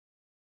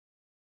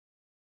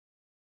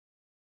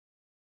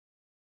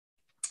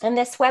And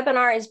this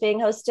webinar is being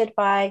hosted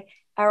by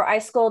our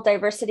iSchool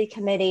Diversity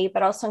Committee,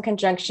 but also in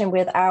conjunction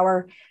with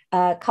our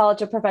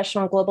College of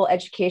Professional and Global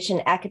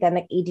Education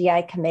Academic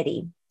EDI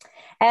Committee.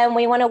 And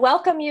we want to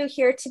welcome you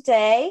here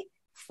today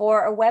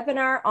for a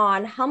webinar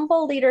on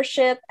humble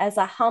leadership as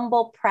a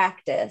humble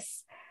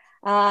practice.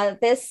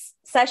 This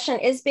session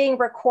is being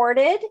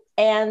recorded,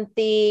 and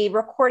the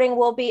recording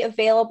will be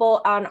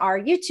available on our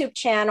YouTube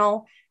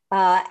channel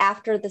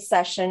after the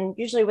session,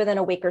 usually within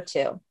a week or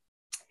two.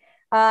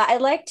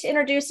 I'd like to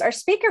introduce our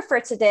speaker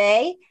for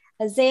today,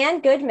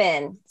 Xan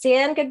Goodman.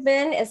 Xan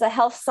Goodman is a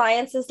health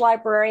sciences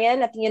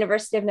librarian at the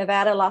University of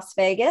Nevada, Las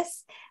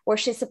Vegas, where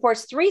she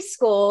supports 3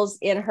 schools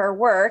in her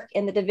work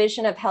in the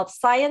Division of Health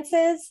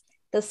Sciences,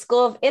 the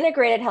School of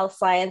Integrated Health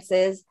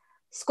Sciences,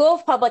 School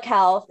of Public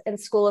Health, and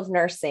School of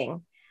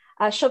Nursing.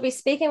 She'll be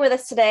speaking with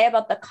us today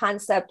about the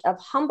concept of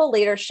humble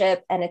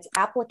leadership and its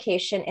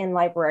application in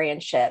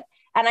librarianship.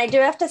 And I do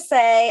have to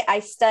say, I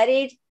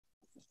studied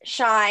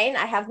Schien.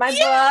 I have my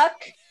book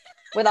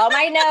with all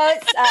my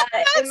notes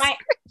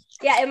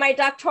in my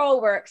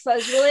doctoral work. So I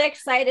was really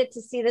excited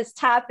to see this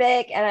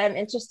topic, and I'm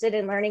interested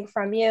in learning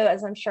from you,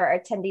 as I'm sure our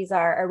attendees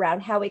are,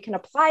 around how we can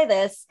apply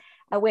this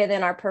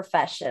within our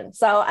profession.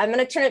 So I'm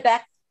going to turn it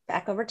back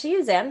over to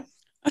you, Xan.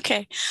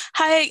 Okay.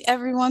 Hi,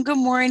 everyone. Good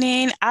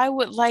morning. I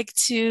would like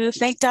to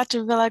thank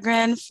Dr.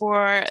 Villagran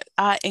for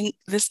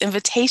this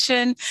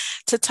invitation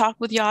to talk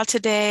with y'all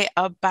today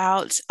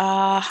about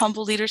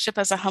humble leadership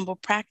as a humble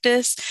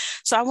practice.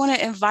 So I want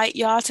to invite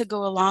y'all to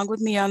go along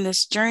with me on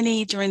this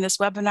journey during this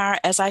webinar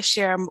as I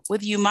share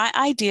with you my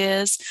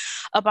ideas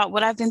about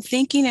what I've been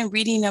thinking and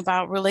reading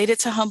about related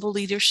to humble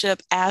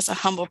leadership as a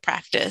humble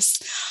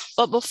practice.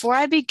 But before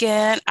I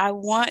begin, I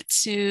want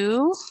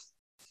to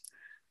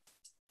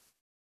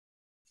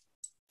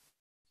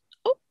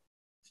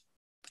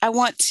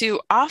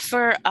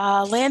offer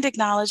a land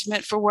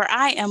acknowledgement for where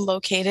I am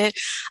located.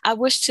 I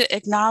wish to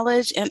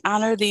acknowledge and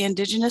honor the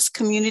indigenous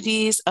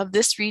communities of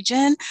this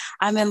region.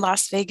 I'm in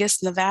Las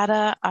Vegas,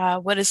 Nevada,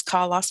 what is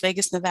called Las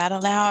Vegas,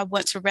 Nevada now. I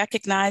want to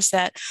recognize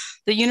that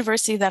the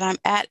university that I'm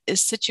at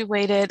is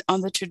situated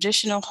on the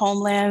traditional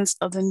homelands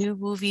of the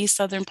Nuwuvi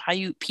Southern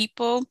Paiute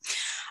people.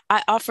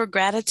 I offer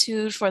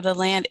gratitude for the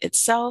land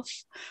itself,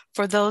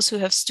 for those who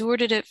have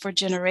stewarded it for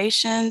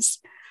generations,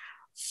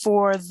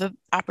 for the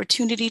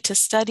opportunity to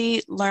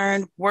study,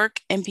 learn, work,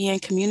 and be in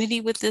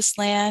community with this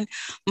land.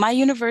 My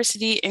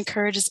university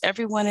encourages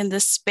everyone in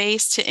this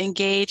space to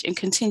engage and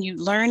continue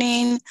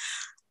learning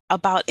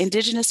about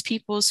Indigenous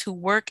peoples who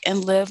work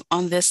and live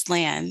on this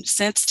land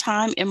since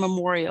time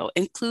immemorial,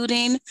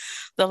 including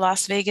the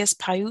Las Vegas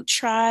Paiute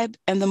tribe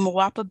and the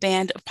Mawapa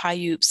Band of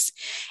Paiutes,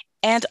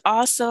 and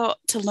also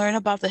to learn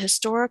about the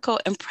historical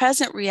and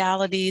present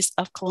realities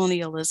of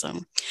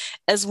colonialism.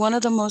 As one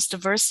of the most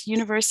diverse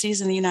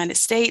universities in the United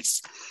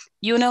States,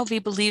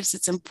 UNLV believes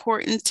it's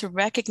important to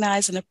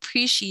recognize and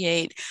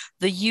appreciate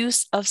the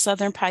use of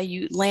Southern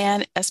Paiute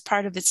land as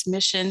part of its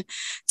mission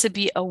to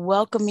be a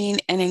welcoming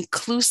and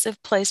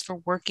inclusive place for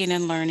working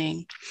and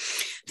learning.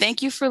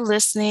 Thank you for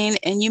listening,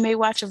 and you may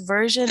watch a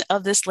version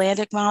of this land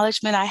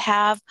acknowledgement I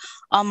have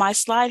on my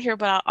slide here,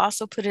 but I'll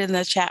also put it in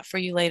the chat for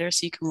you later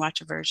so you can watch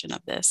a version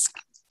of this.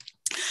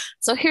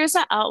 So here's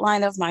the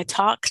outline of my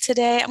talk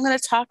today. I'm going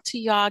to talk to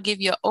y'all,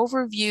 give you an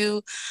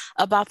overview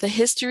about the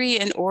history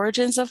and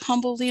origins of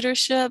humble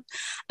leadership.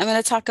 I'm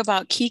going to talk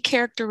about key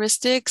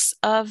characteristics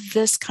of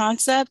this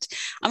concept.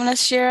 I'm going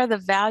to share the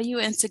value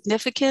and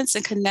significance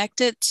and connect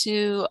it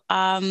to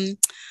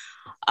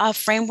a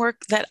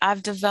framework that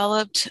I've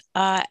developed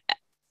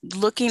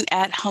looking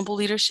at humble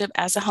leadership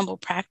as a humble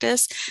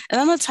practice.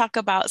 And I'm going to talk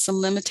about some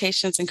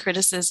limitations and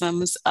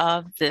criticisms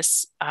of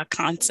this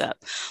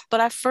concept. But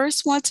I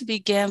first want to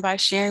begin by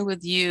sharing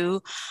with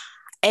you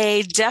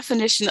a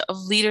definition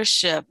of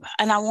leadership.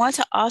 And I want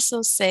to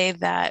also say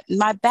that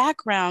my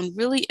background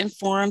really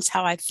informs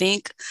how I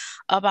think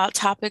about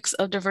topics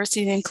of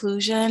diversity and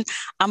inclusion.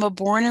 I'm a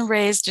born and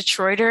raised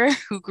Detroiter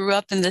who grew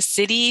up in the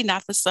city,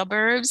 not the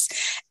suburbs.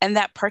 And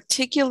that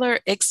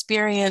particular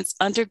experience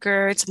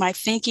undergirds my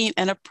thinking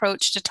and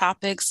approach to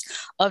topics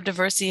of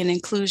diversity and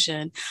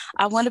inclusion.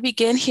 I want to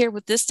begin here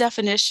with this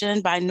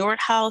definition by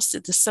Nordhaus,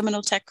 the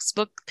seminal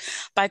textbook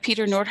by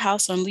Peter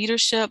Nordhaus on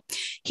leadership.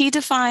 He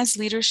defines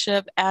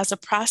leadership as a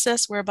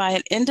process whereby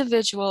an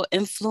individual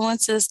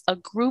influences a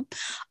group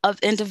of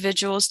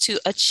individuals to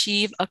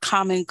achieve a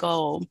common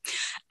goal.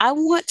 I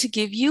want to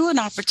give you an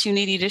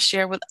opportunity to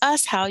share with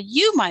us how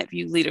you might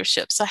view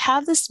leadership. So I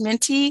have this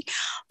Menti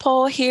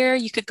poll here.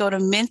 You could go to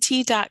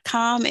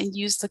menti.com and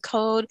use the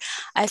code.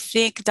 I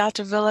think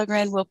Dr.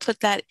 Villagran will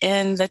put that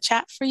in the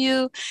chat for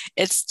you.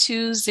 It's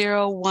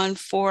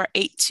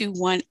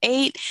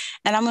 20148218.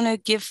 And I'm going to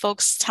give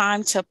folks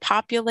time to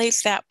populate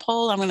that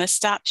poll. I'm going to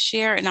stop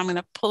share and I'm going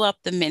to pull up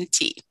the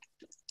Menti.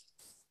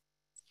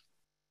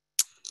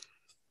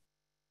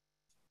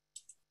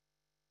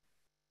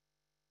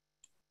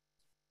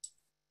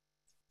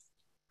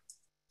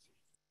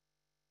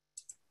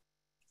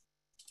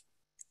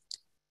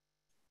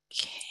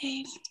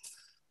 Okay.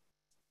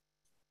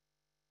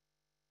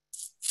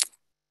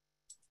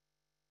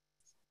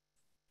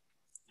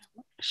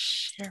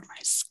 share my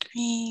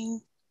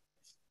screen.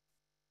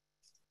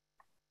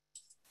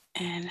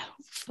 And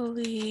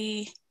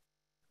hopefully,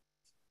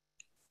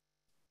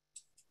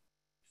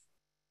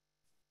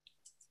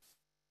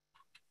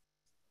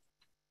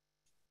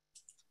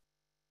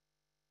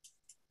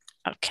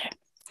 okay.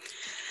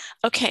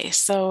 Okay,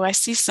 so I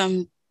see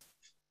some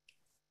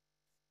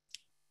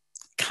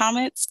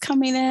comments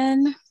coming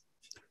in.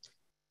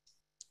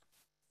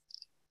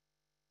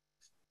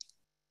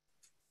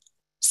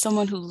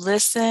 Someone who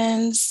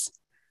listens.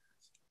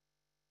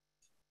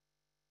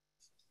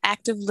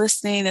 Active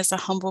listening is a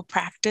humble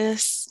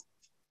practice.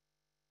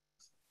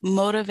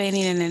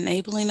 Motivating and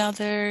enabling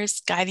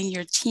others, guiding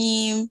your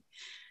team,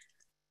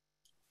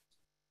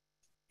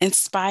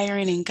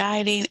 inspiring and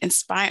guiding,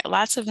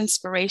 lots of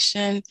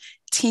inspiration,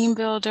 team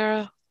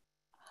builder,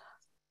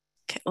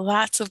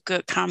 lots of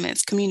good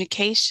comments,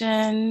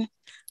 communication,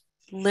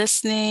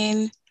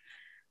 listening.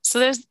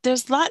 So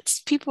there's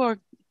lots, people are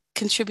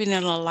contributing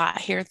a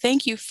lot here.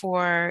 Thank you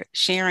for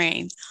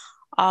sharing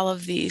all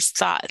of these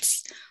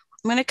thoughts.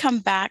 I'm going to come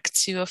back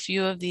to a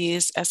few of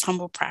these as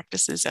humble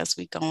practices as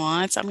we go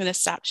on. So I'm going to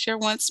stop share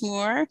once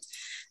more. I'm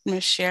going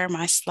to share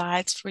my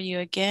slides for you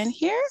again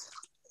here.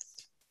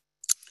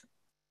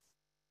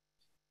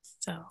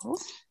 So,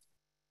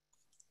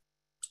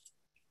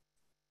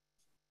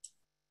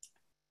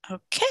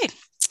 okay.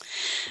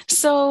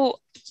 So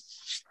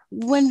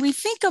when we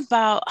think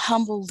about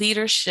humble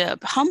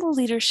leadership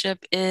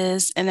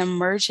is an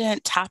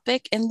emergent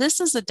topic, and this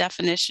is a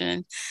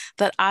definition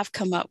that I've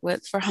come up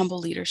with for humble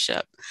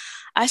leadership.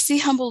 I see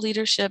humble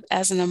leadership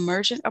as an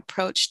emergent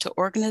approach to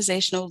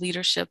organizational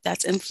leadership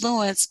that's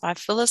influenced by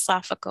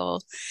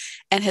philosophical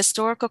and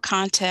historical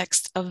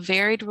context of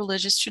varied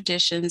religious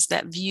traditions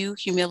that view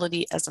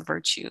humility as a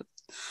virtue.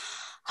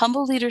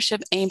 Humble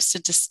leadership aims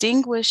to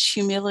distinguish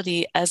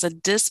humility as a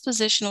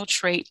dispositional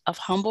trait of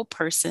humble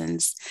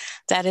persons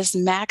that is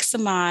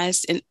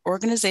maximized in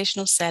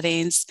organizational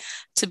settings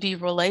to be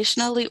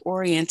relationally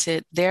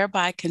oriented,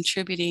 thereby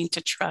contributing to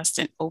trust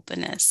and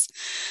openness.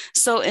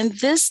 So in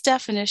this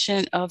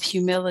definition of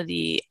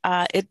humility,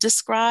 it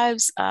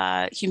describes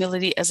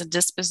humility as a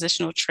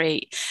dispositional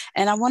trait.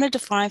 And I want to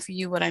define for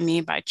you what I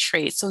mean by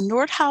trait. So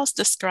Nordhaus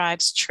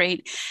describes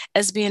trait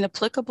as being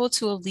applicable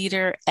to a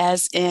leader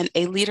as in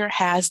a leader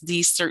has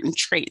these certain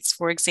traits,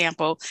 for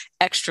example,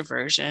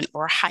 extroversion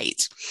or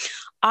height.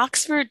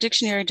 Oxford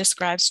Dictionary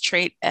describes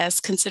trait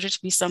as considered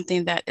to be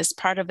something that is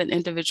part of an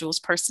individual's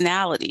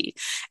personality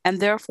and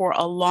therefore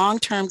a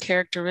long-term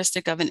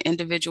characteristic of an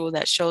individual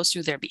that shows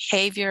through their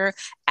behavior,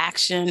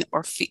 action,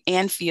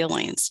 and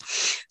feelings.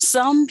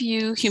 Some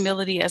view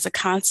humility as a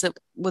concept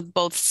with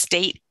both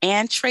state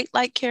and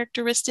trait-like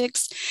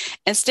characteristics,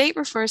 and state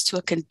refers to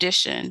a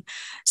condition.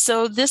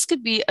 So this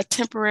could be a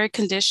temporary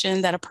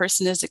condition that a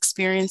person is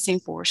experiencing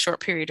for a short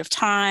period of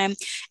time.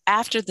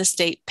 After the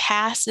state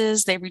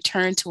passes, they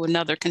return to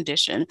another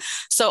condition.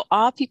 So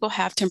all people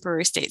have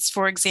temporary states.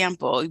 For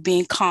example,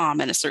 being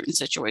calm in a certain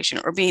situation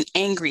or being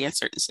angry in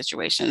certain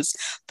situations.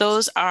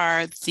 Those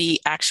are the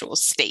actual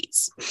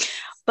states.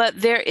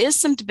 But there is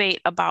some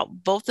debate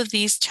about both of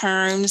these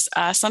terms.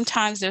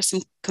 Sometimes there's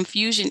some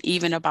confusion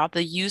even about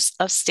the use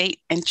of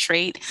state and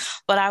trait,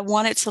 but I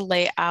wanted to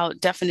lay out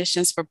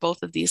definitions for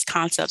both of these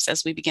concepts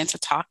as we begin to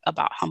talk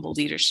about humble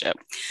leadership.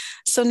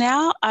 So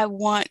now I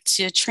want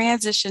to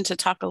transition to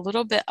talk a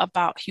little bit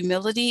about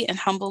humility and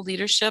humble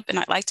leadership, and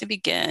I'd like to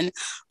begin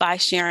by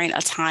sharing a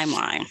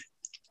timeline.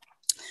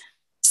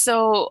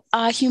 So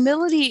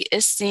humility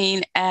is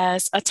seen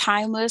as a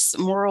timeless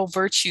moral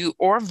virtue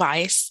or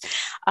vice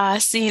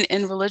seen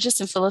in religious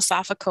and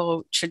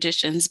philosophical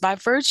traditions. By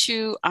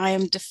virtue, I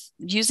am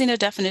using a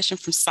definition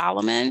from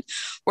Solomon,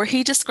 where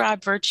he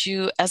described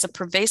virtue as a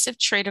pervasive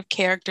trait of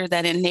character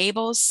that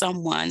enables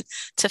someone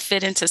to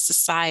fit into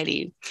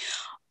society.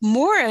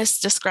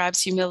 Morris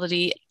describes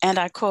humility, and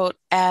I quote,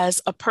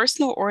 as a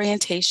personal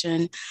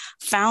orientation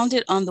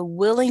founded on the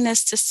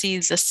willingness to see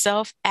the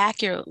self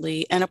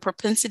accurately and a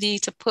propensity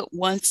to put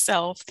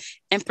oneself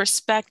in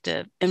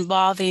perspective,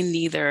 involving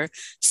neither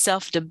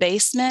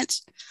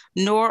self-debasement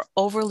nor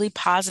overly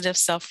positive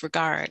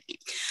self-regard.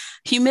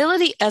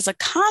 Humility as a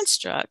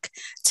construct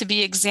to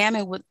be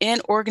examined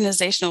within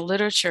organizational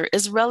literature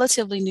is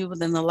relatively new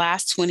within the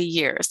last 20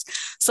 years.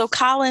 So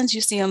Collins, you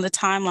see on the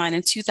timeline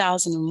in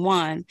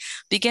 2001,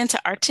 began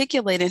to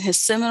articulate in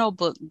his seminal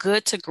book,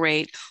 Good to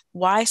Great,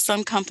 Why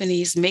Some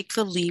Companies Make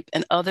the Leap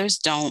and Others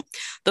Don't,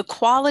 the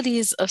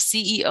qualities of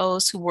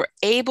CEOs who were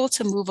able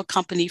to move a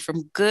company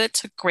from good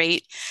to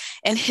great.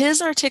 And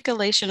his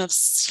articulation of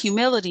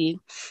humility,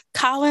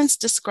 Collins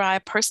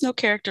described personal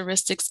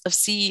characteristics of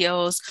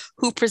CEOs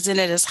who presented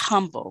as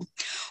humble,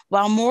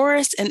 while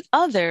Morris and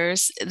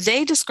others,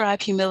 they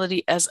describe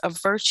humility as a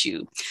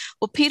virtue.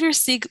 Well,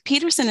 Peterson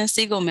and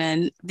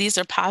Siegelman, these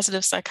are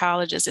positive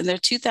psychologists, in their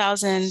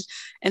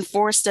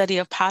 2004 study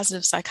of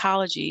positive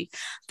psychology,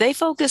 they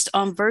focus focused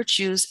on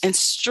virtues and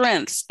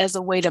strengths as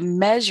a way to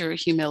measure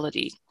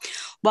humility,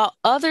 while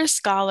other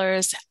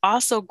scholars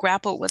also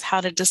grappled with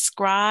how to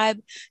describe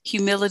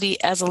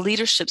humility as a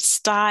leadership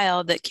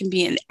style that can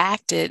be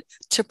enacted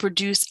to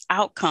produce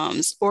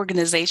outcomes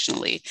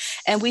organizationally.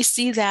 And we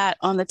see that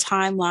on the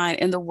timeline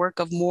in the work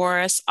of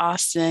Morris,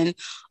 Austin,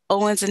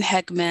 Owens and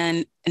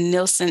Heckman, and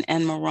Nilsson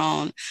and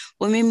Marone.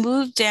 When we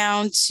moved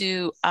down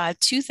to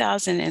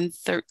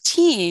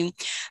 2013,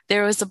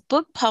 there was a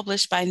book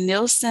published by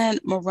Nilsson,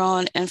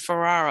 Marone, and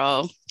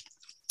Ferraro.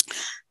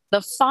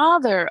 The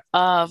father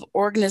of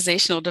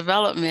organizational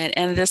development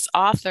and this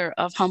author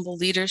of Humble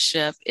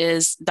Leadership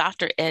is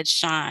Dr. Ed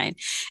Schien.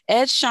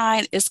 Ed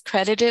Schien is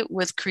credited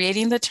with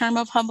creating the term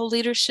of humble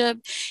leadership.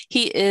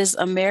 He is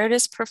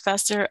emeritus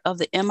professor of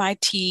the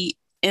MIT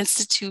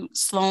Institute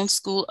Sloan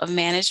School of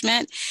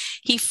Management.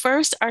 He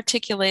first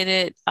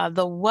articulated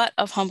the what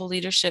of humble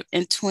leadership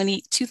in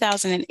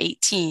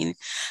 2018.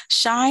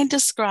 Schien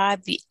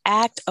described the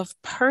act of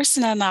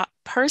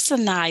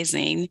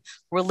personalizing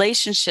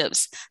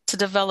relationships to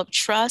develop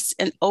trust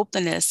and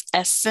openness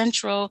as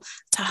central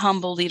to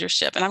humble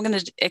leadership. And I'm going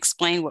to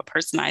explain what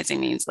personalizing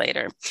means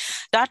later.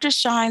 Dr.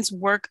 Schein's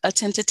work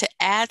attempted to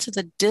add to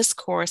the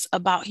discourse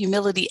about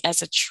humility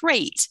as a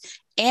trait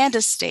and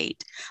a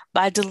state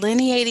by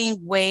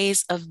delineating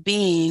ways of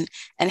being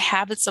and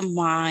habits of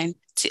mind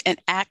to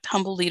enact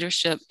humble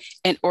leadership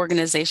in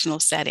organizational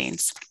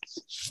settings.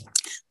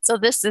 So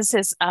this is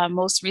his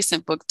most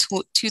recent book,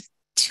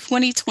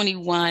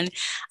 2021,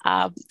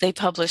 they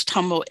published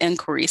Humble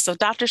Inquiry. So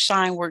Dr.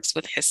 Schien works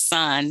with his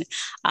son.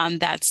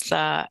 That's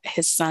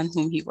his son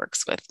whom he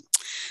works with.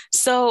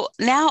 So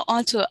now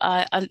on to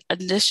an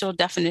initial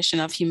definition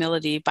of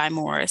humility by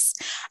Morris.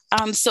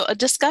 So a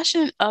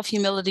discussion of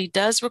humility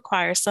does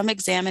require some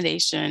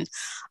examination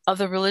of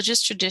the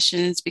religious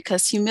traditions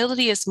because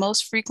humility is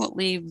most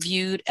frequently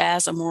viewed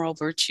as a moral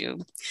virtue.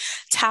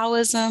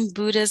 Taoism,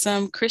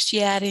 Buddhism,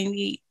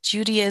 Christianity,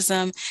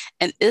 Judaism,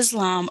 and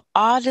Islam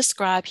all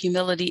describe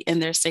humility in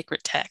their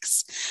sacred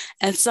texts.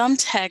 In some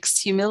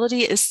texts,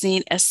 humility is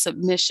seen as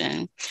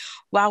submission,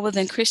 while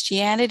within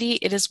Christianity,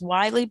 it is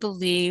widely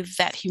believed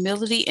that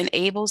humility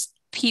enables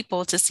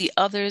people to see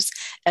others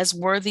as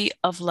worthy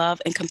of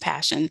love and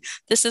compassion.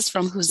 This is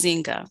from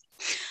Huizinga.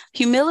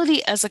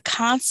 Humility as a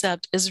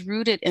concept is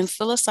rooted in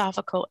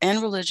philosophical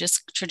and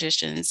religious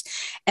traditions,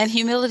 and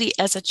humility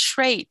as a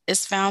trait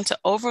is found to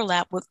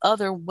overlap with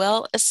other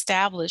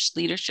well-established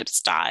leadership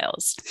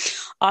styles,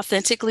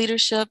 authentic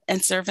leadership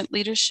and servant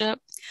leadership.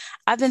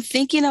 I've been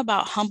thinking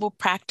about humble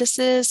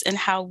practices and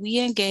how we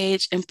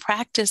engage in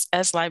practice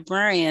as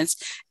librarians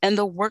in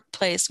the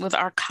workplace with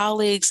our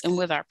colleagues and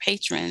with our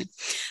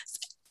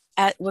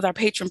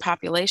patron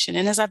population.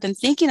 And as I've been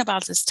thinking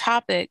about this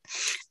topic,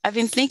 I've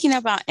been thinking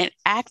about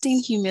enacting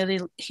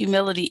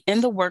humility in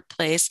the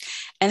workplace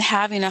and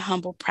having a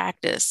humble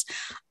practice.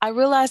 I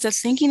realized that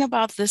thinking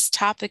about this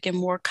topic in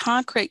more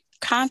concrete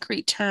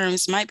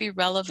terms might be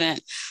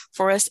relevant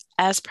for us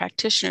as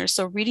practitioners.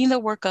 So reading the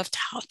work of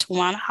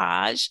Tawana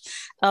Hodge,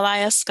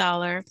 LIS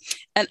scholar,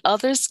 and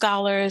other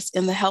scholars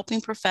in the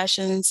helping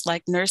professions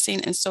like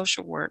nursing and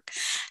social work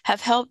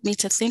have helped me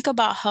to think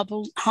about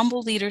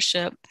humble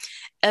leadership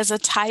as a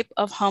type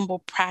of humble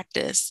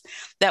practice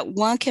that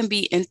one can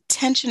be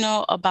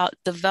intentional about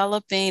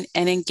developing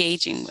and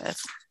engaging with.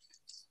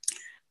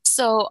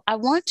 So I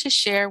want to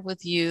share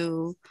with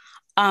you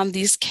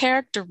these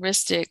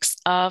characteristics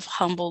of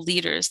humble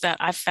leaders that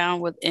I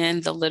found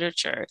within the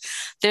literature.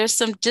 There's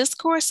some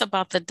discourse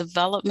about the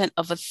development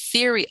of a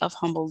theory of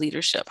humble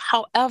leadership.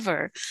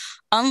 However,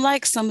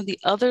 unlike some of the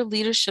other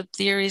leadership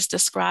theories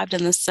described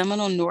in the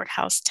seminal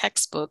Nordhaus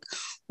textbook,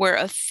 where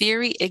a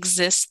theory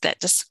exists that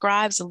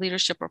describes a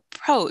leadership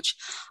approach,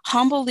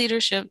 humble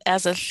leadership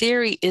as a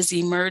theory is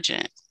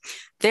emergent.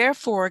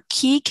 Therefore,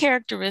 key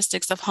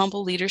characteristics of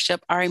humble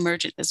leadership are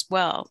emergent as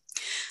well.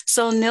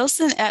 So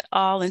Nilsson et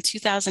al. In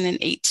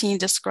 2018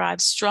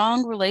 described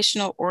strong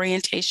relational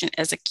orientation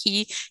as a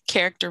key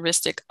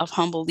characteristic of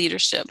humble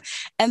leadership.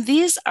 And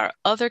these are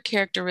other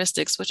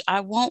characteristics, which I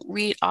won't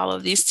read all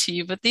of these to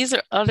you, but these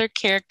are other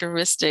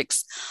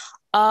characteristics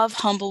of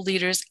humble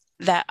leaders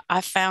that I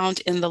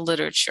found in the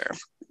literature.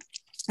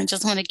 I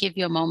just want to give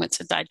you a moment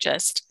to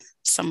digest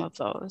some of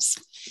those.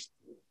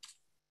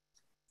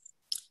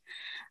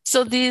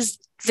 So there's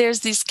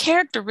these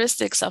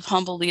characteristics of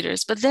humble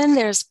leaders, but then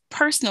there's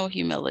personal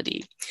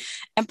humility.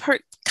 And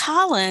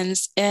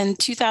Collins in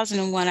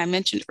 2001, I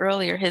mentioned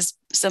earlier, his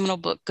seminal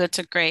book, Good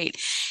to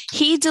Great,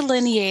 he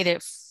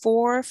delineated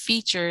 4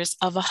 features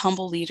of a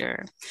humble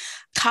leader.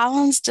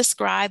 Collins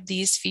described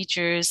these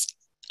features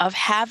of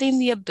having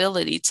the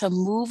ability to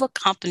move a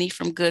company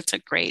from good to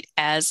great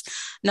as,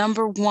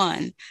 number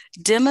 1,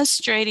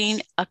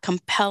 demonstrating a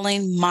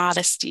compelling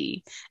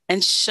modesty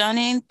and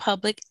shunning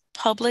public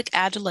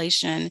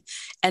adulation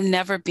and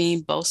never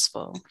being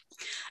boastful.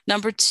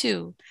 Number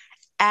 2,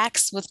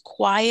 acts with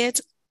quiet,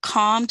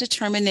 calm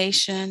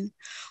determination,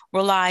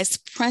 relies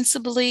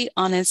principally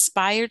on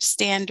inspired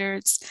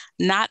standards,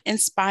 not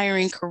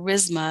inspiring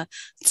charisma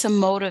to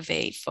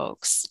motivate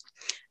folks.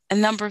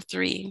 And number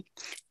 3,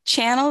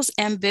 channels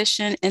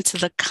ambition into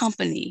the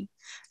company,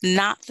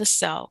 not the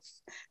self,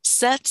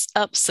 sets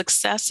up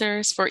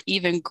successors for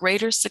even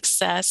greater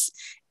success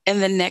in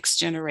the next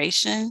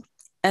generation.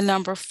 And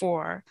number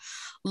 4,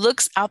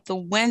 looks out the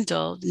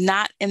window,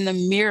 not in the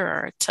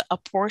mirror, to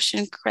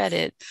apportion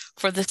credit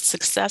for the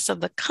success of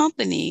the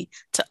company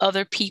to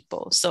other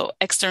people. So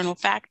external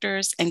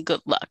factors and good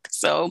luck.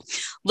 So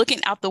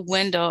looking out the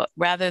window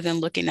rather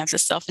than looking at the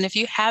self. And if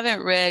you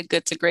haven't read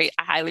Good to Great,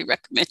 I highly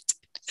recommend it.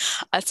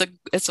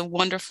 It's a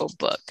wonderful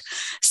book.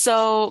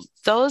 So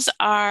those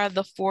are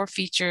the 4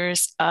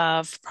 features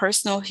of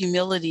personal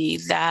humility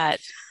that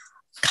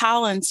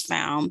Collins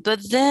found.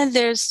 But then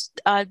there's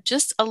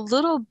just a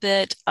little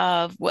bit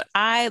of what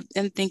I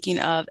am thinking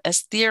of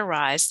as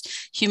theorized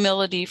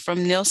humility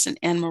from Nielsen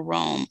and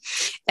Marone.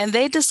 And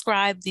they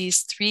describe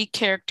these 3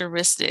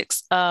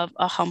 characteristics of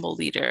a humble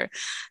leader.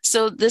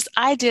 So this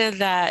idea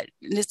that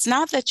it's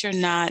not that you're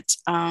not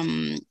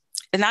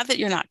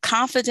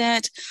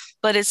confident,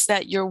 but it's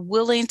that you're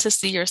willing to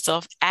see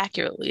yourself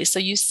accurately. So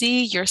you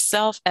see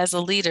yourself as a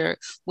leader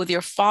with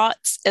your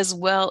faults as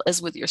well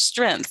as with your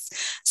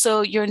strengths.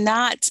 So you're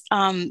not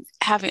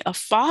having a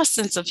false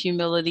sense of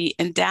humility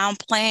and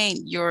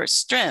downplaying your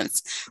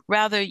strengths.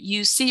 Rather,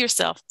 you see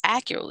yourself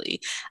accurately.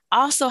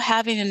 Also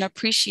having an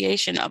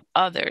appreciation of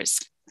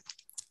others.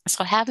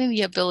 So having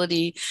the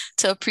ability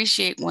to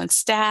appreciate one's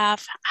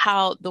staff,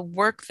 how the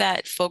work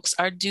that folks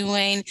are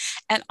doing,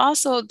 and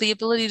also the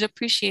ability to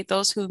appreciate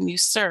those whom you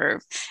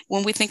serve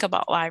when we think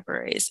about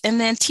libraries.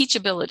 And then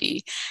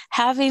teachability,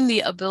 having the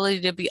ability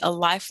to be a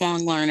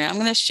lifelong learner. I'm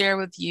going to share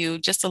with you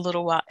just a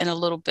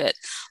little bit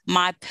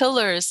my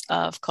pillars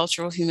of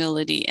cultural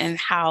humility and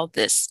how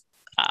this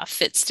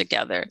fits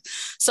together.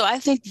 So I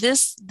think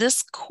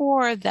this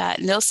core that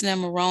Nielsen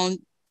and Marone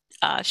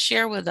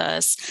share with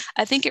us,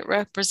 I think it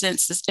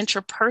represents this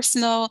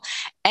interpersonal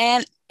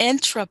and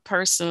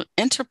intrapersonal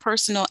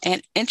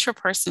and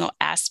intrapersonal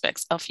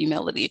aspects of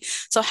humility.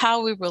 So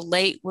how we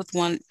relate with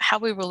one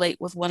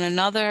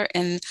another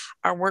in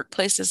our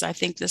workplaces, I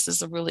think this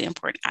is a really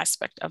important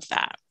aspect of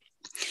that.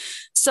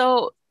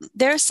 So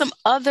there's some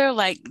other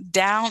like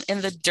down in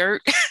the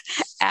dirt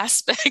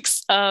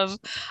aspects of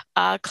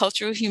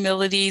cultural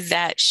humility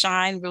that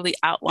Schien really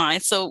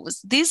outlined. So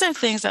these are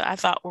things that I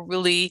thought were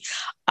really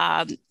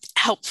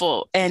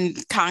helpful and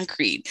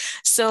concrete.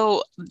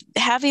 So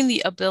having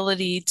the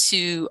ability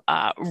to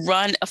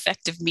run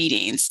effective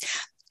meetings,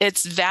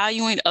 it's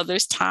valuing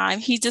others' time.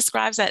 He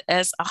describes that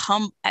as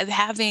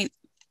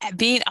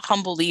being a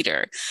humble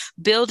leader,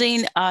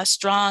 building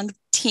strong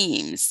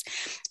teams.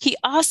 He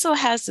also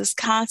has this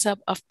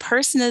concept of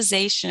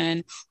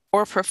personalization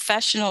or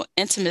professional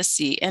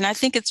intimacy. And I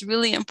think it's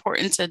really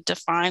important to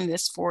define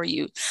this for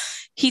you.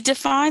 He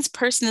defines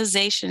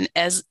personalization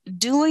as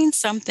doing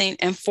something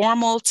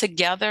informal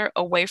together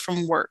away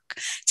from work,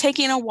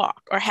 taking a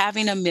walk or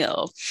having a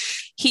meal.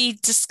 He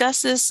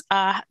discusses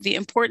the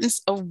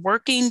importance of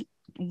working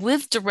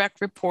with direct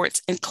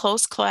reports and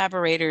close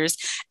collaborators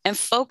and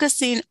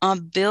focusing on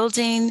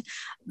building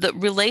the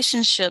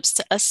relationships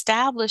to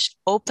establish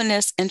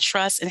openness and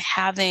trust and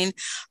having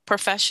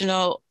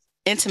professional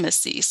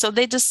intimacy. So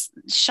they just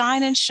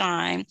Schien and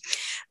Schien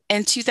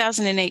in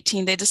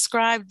 2018, they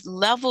described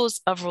levels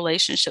of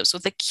relationships,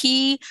 with the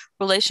key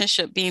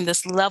relationship being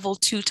this level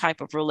 2 type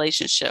of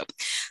relationship.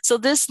 So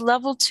this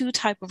level 2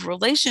 type of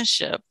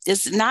relationship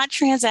is not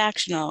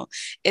transactional.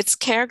 It's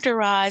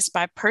characterized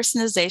by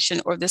personalization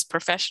or this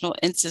professional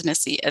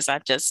intimacy, as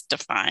I've just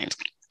defined.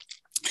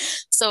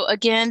 So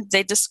again,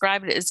 they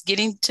describe it as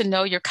getting to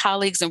know your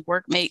colleagues and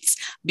workmates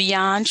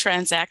beyond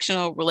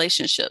transactional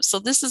relationships. So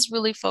this is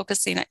really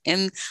focusing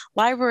in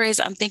libraries.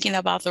 I'm thinking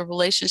about the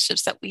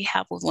relationships that we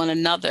have with one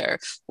another,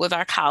 with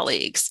our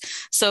colleagues.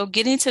 So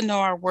getting to know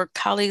our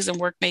colleagues and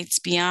workmates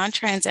beyond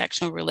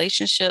transactional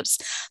relationships.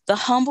 The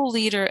humble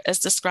leader, as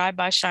described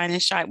by Schien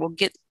and Schien,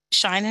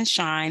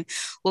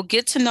 will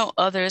get to know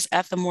others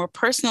at the more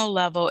personal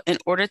level in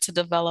order to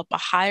develop a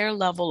higher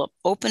level of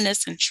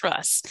openness and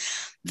trust.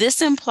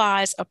 This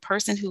implies a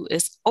person who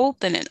is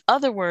open, in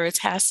other words,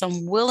 has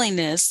some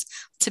willingness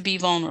to be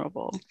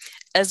vulnerable,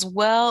 as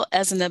well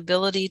as an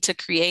ability to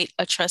create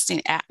a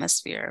trusting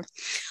atmosphere.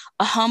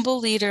 A humble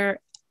leader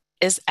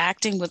is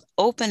acting with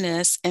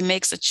openness and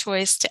makes a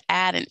choice to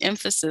add an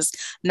emphasis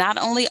not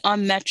only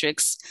on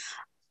metrics,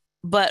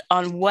 but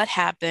on what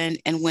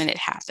happened and when it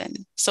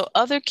happened. So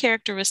other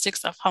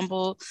characteristics of a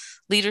humble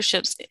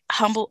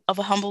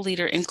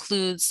leader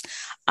includes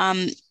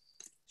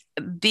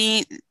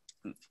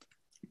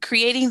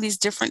creating these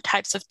different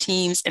types of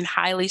teams in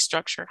highly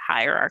structured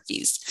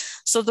hierarchies.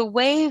 So the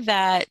way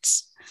that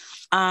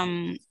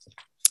I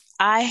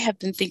have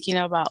been thinking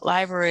about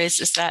libraries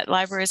is that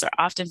libraries are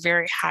often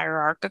very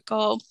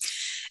hierarchical.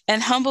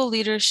 And humble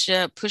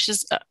leadership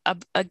pushes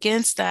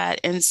against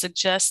that and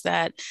suggests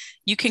that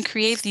you can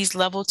create these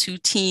level 2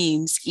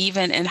 teams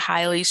even in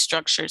highly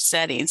structured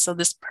settings. So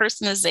this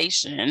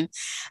personalization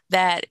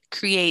that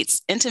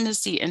creates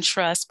intimacy and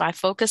trust by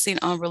focusing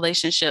on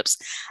relationships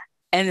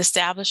and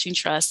establishing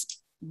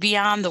trust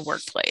beyond the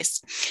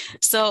workplace.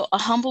 So a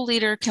humble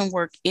leader can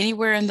work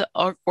anywhere in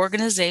the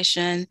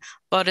organization,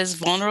 but is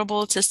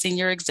vulnerable to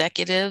senior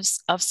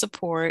executives of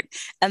support.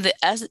 And the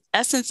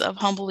essence of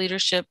humble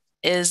leadership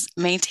is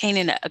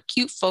maintaining an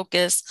acute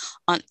focus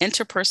on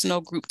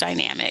interpersonal group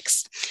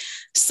dynamics.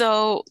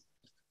 So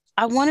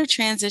I want to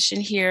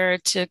transition here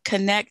to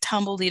connect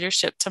humble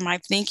leadership to my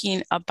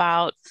thinking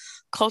about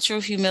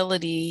cultural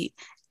humility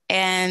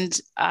and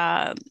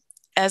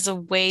as a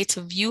way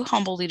to view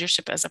humble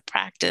leadership as a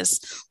practice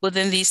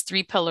within these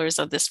three pillars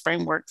of this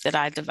framework that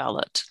I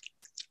developed.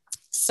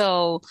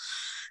 So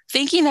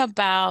thinking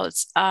about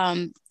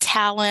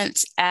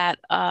talent at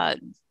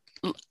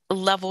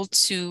level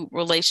 2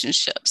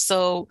 relationships.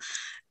 So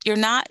you're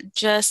not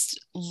just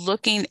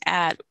looking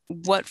at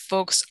what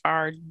folks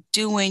are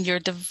doing, you're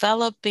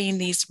developing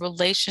these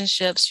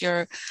relationships,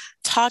 you're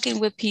talking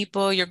with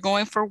people, you're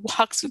going for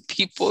walks with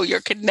people,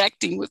 you're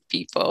connecting with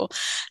people.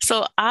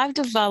 So I've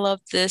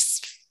developed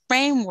this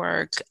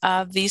framework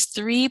of these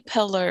three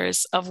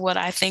pillars of what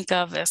I think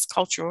of as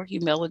cultural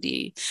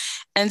humility.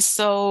 And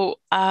so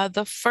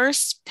the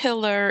first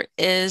pillar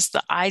is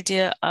the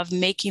idea of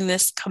making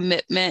this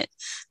commitment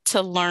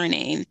to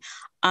learning.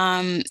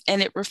 And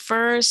it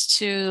refers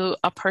to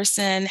a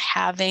person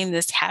having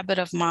this habit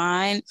of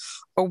mind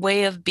or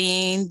way of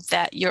being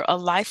that you're a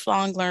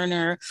lifelong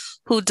learner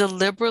who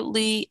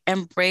deliberately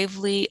and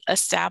bravely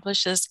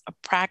establishes a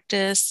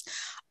practice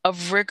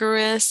of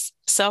rigorous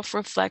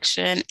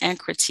self-reflection and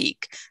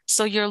critique.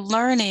 So you're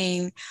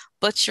learning,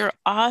 but you're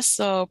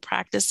also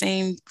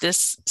practicing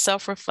this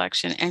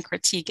self-reflection and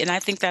critique. And I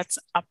think that's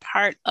a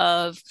part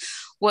of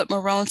what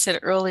Marone said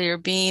earlier,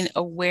 being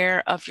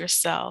aware of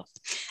yourself.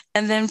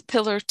 And then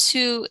pillar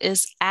 2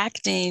 is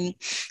acting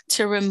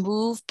to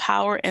remove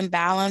power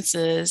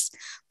imbalances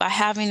by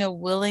having a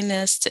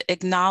willingness to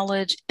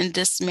acknowledge and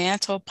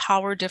dismantle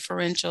power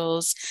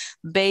differentials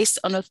based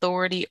on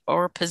authority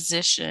or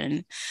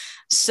position.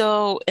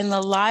 So in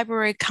the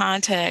library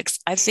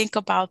context, I think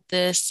about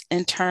this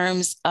in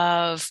terms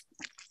of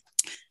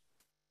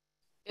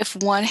if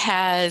one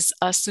has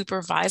a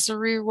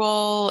supervisory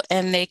role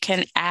and they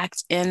can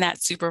act in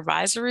that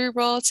supervisory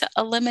role to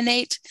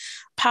eliminate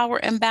power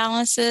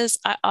imbalances.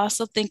 I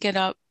also think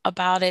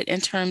about it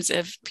in terms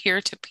of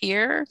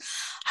peer-to-peer,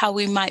 how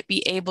we might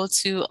be able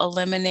to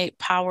eliminate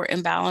power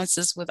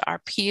imbalances with our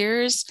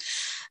peers.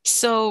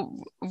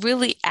 So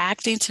really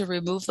acting to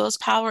remove those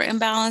power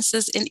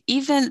imbalances. And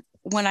even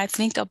when I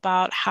think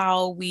about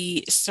how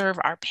we serve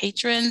our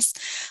patrons,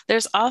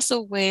 there's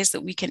also ways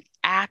that we can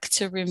act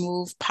to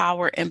remove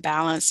power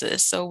imbalances.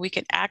 So we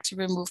can act to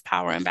remove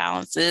power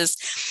imbalances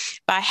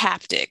by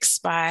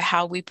haptics, by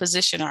how we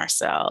position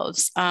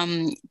ourselves,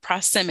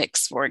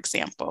 proxemics, for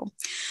example.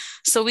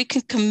 So we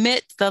can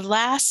commit. The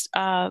last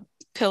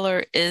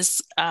pillar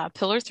is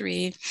pillar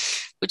 3,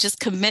 which is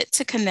commit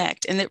to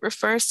connect. And it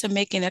refers to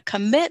making a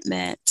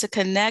commitment to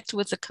connect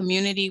with the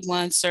community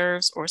one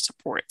serves or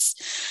supports.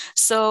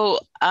 So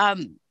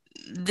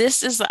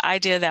this is the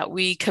idea that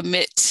we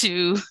commit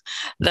to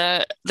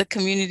the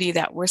community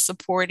that we're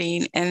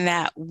supporting and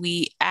that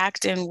we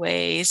act in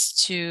ways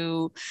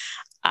to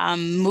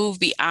move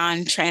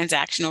beyond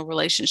transactional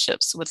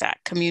relationships with that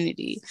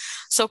community.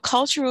 So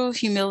cultural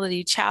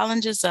humility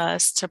challenges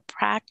us to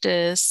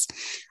practice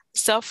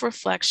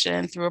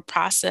self-reflection through a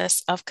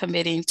process of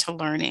committing to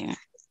learning.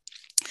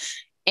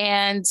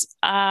 And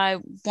I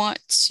want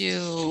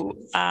to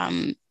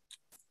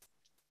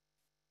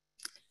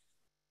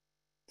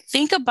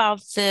think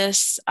about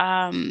this,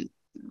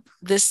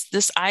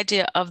 this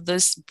idea of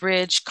this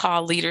bridge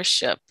called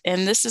leadership.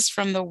 And this is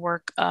from the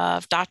work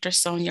of Dr.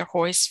 Sonia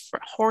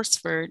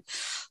Horsford,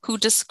 who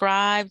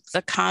described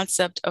the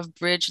concept of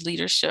bridge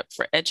leadership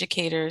for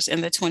educators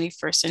in the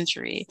 21st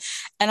century.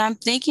 And I'm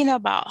thinking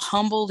about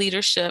humble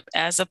leadership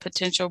as a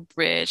potential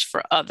bridge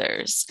for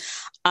others.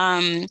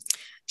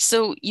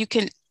 So you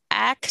can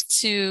act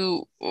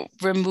to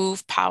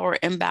remove power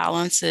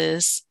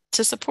imbalances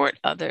to support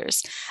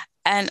others.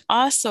 And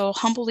also,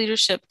 humble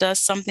leadership does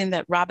something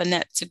that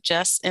Robinette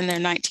suggests in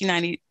their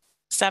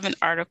 1997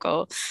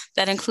 article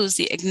that includes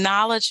the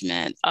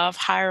acknowledgement of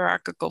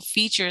hierarchical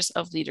features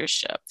of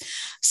leadership.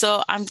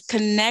 So I'm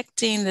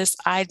connecting this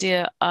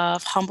idea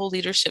of humble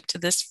leadership to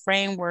this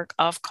framework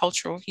of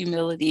cultural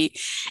humility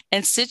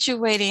and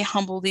situating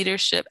humble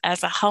leadership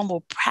as a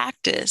humble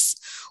practice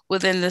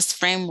within this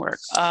framework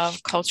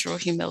of cultural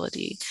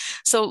humility.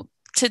 So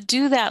to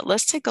do that,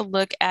 let's take a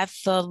look at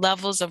the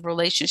levels of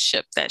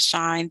relationship that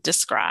Schien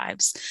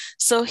describes.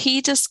 So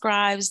he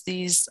describes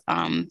these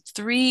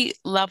 4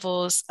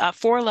 levels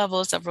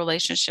of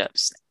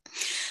relationships.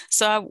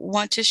 So I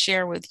want to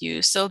share with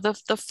you. So the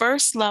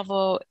first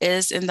level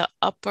is in the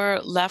upper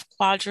left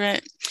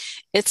quadrant.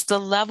 It's the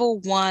level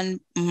 1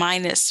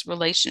 minus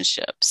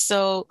relationship.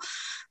 So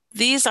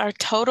these are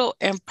total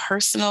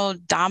impersonal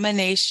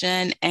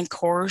domination and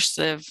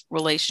coercive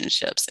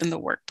relationships in the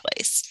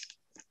workplace.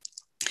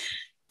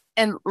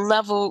 And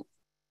level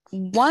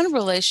one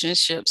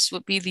relationships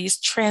would be these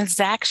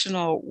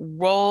transactional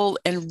role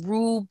and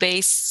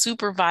rule-based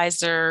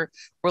supervisor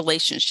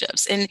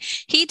relationships. And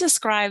he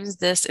describes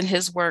this in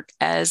his work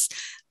as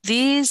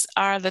these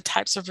are the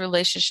types of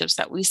relationships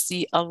that we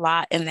see a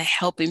lot in the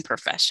helping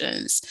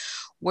professions,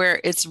 where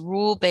it's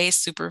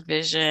rule-based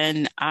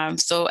supervision.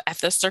 So at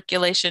the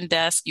circulation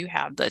desk, you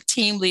have the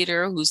team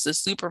leader who's the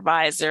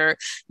supervisor.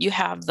 You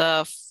have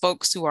the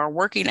folks who are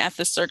working at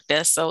the circ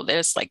desk. So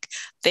there's like,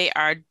 they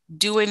are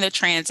doing the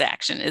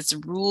transaction. It's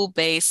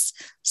rule-based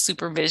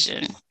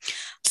supervision.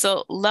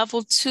 So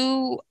level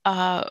 2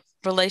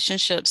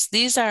 relationships,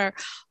 these are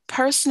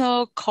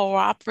personal,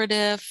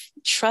 cooperative,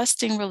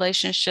 trusting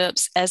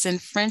relationships, as in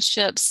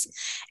friendships,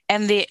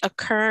 and they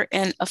occur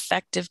in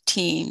effective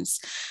teams.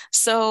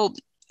 So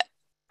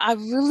I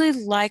really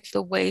like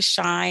the way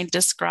Schien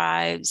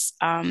describes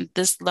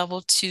this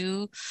level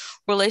 2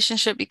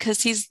 relationship,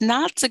 because he's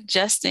not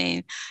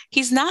suggesting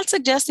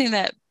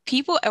that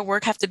people at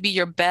work have to be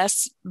your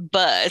best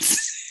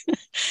buds.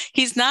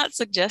 He's not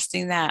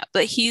suggesting that,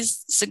 but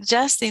he's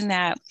suggesting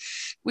that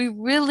we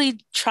really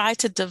try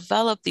to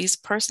develop these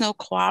personal,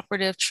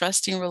 cooperative,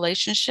 trusting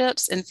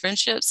relationships and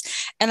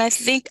friendships. And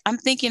I'm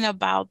thinking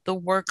about the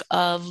work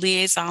of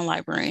liaison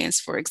librarians,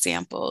 for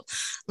example.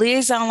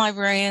 Liaison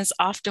librarians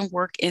often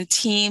work in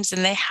teams,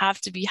 and they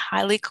have to be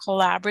highly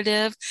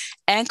collaborative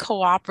and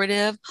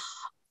cooperative.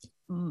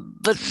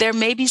 But there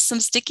may be some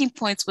sticking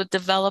points with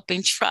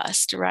developing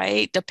trust,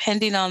 right?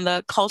 Depending on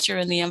the culture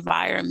and the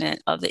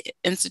environment of the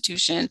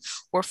institution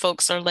where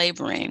folks are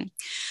laboring.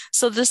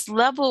 So this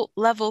level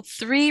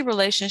 3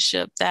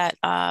 relationship that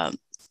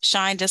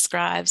Schien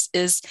describes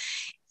is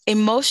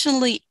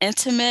emotionally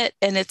intimate,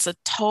 and it's a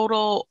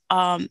total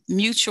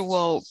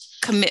mutual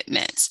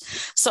commitment.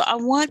 So I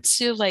want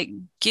to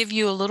give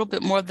you a little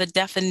bit more of the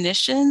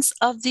definitions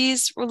of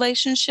these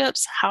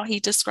relationships, how he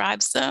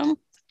describes them.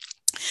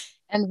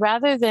 And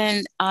rather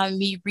than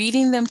me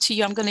reading them to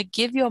you, I'm going to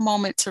give you a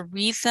moment to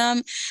read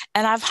them.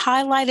 And I've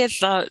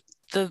highlighted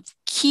the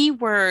key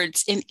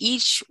words in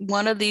each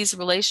one of these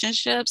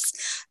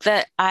relationships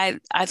that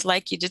I'd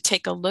like you to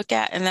take a look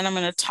at. And then I'm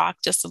going to talk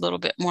just a little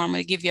bit more. I'm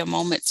going to give you a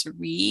moment to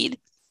read.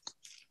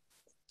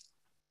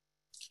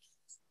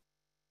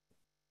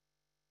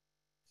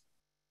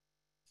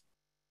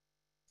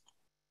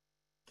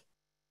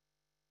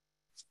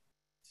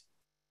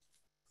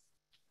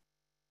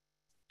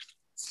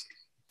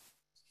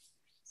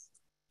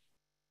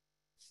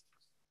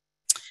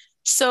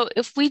 So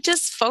if we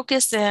just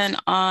focus in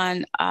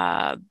on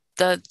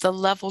the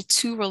level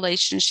 2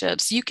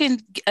 relationships, you can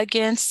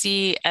again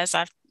see, as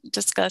I've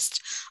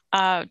discussed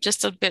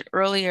just a bit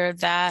earlier,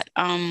 that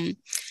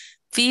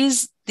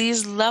these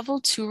level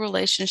 2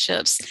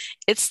 relationships,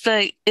 it's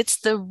the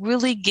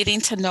really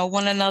getting to know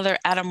one another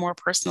at a more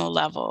personal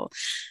level.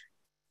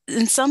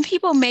 And some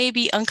people may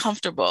be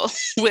uncomfortable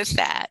with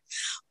that.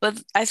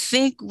 But I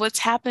think what's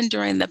happened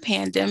during the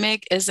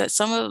pandemic is that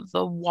some of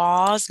the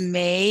walls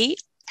may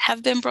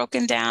have been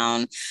broken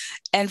down,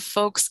 and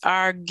folks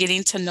are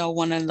getting to know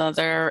one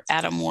another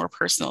at a more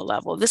personal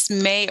level. This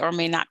may or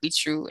may not be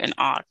true in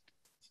all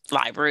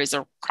libraries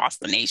across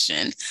the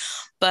nation,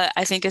 but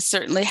I think it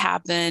certainly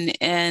happened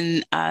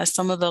in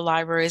some of the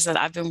libraries that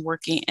I've been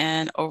working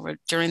in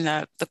during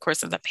the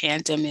course of the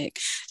pandemic,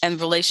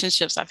 and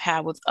relationships I've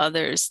had with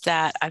others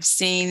that I've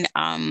seen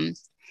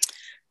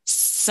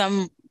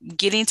some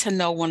getting to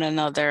know one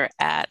another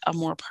at a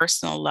more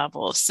personal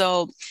level.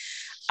 So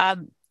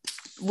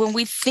when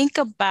we think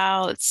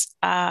about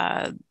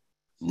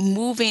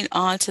moving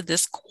on to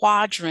this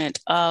quadrant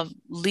of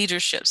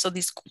leadership, so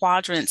these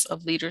quadrants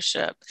of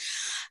leadership,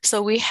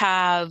 so we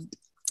have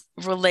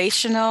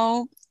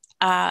relational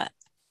at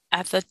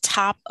the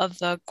top of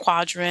the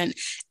quadrant,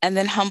 and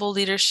then humble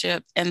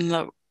leadership in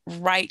the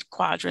right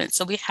quadrant.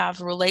 So we have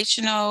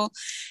relational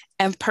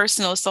and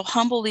personal. So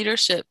humble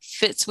leadership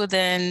fits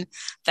within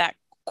that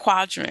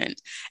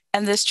quadrant.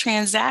 And this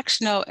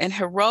transactional and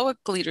heroic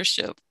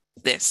leadership.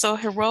 So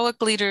heroic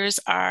leaders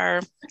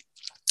are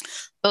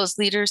those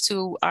leaders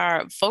who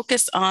are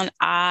focused on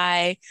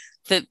I,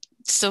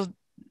 so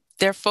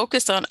they're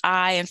focused on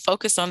I and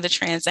focused on the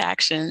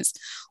transactions,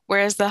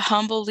 whereas the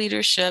humble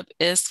leadership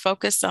is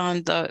focused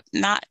on the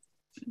not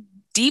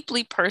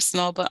deeply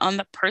personal, but on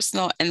the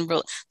personal and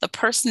the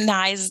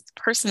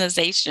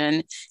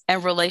personalization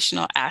and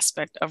relational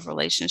aspect of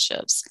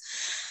relationships.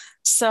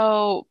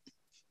 So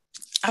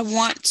I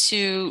want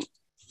to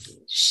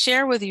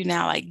share with you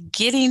now,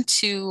 getting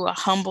to a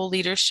humble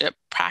leadership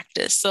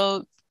practice.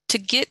 So to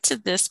get to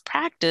this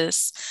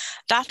practice,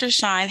 Dr.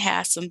 Schien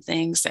has some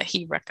things that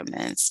he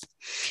recommends.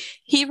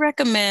 He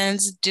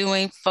recommends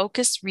doing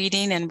focused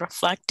reading and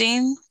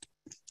reflecting.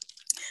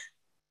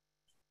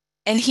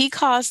 And he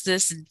calls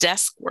this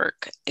desk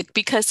work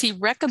because he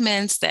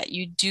recommends that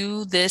you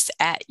do this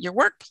at your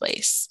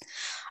workplace.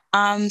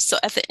 So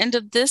at the end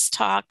of this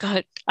talk,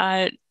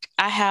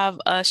 I have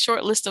a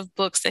short list of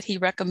books that he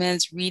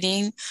recommends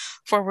reading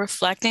for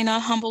reflecting on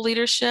humble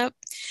leadership.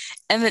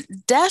 And the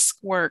desk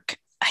work,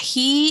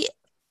 he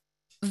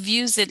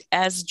views it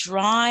as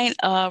drawing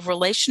a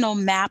relational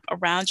map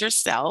around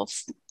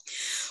yourself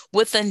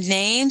with the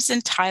names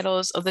and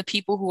titles of the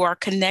people who are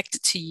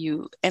connected to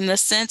you in the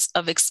sense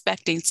of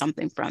expecting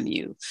something from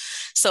you.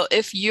 So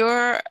if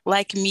you're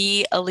like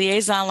me, a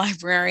liaison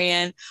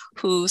librarian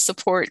who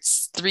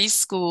supports 3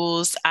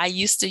 schools, I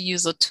used to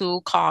use a tool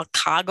called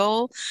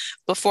Kaggle.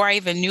 Before I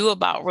even knew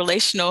about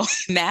relational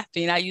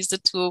mapping, I used a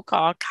tool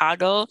called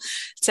Kaggle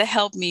to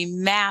help me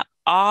map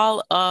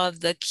all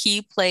of the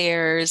key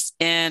players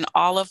in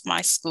all of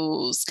my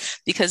schools,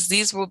 because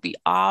these will be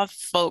all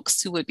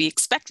folks who would be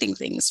expecting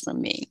things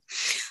from me.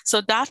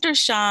 So Dr.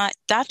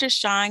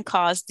 Schien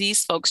calls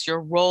these folks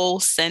your role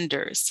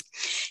senders.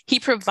 He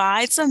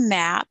provides a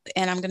map,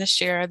 and I'm going to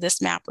share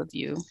this map with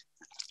you.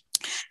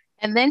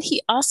 And then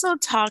he also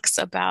talks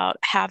about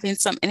having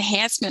some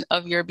enhancement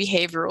of your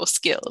behavioral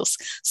skills.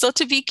 So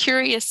to be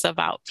curious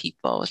about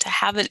people, to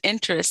have an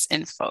interest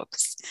in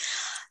folks.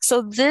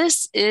 So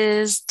this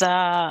is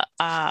the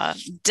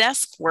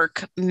desk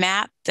work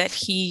map that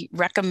he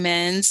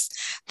recommends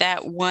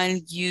that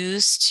one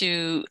use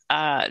to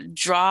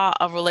draw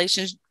a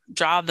relationship,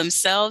 draw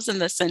themselves in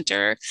the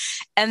center,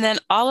 and then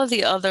all of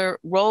the other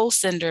role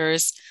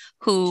senders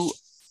who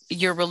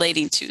you're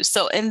relating to.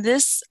 So in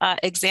this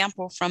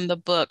example from the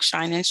book,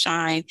 Shine and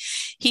Shine,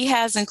 he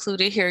has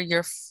included here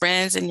your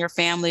friends and your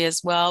family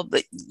as well,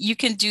 but you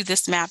can do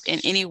this map in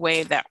any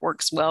way that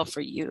works well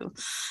for you.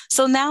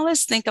 So now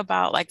let's think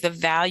about like the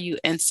value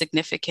and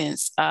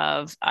significance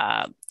of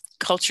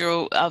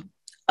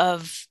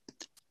of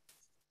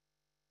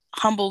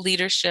humble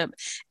leadership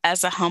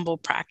as a humble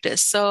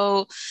practice.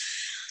 So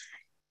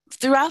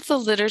throughout the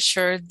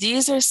literature,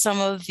 these are some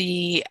of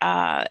the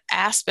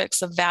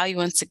aspects of value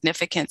and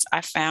significance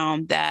I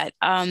found, that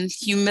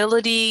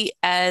humility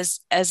as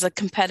a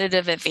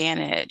competitive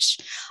advantage,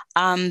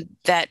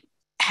 that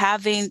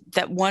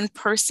one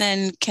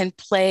person can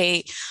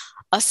play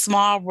a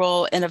small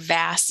role in a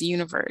vast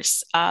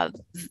universe,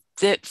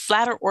 that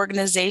flatter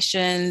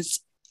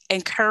organizations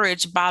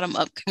encourage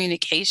bottom-up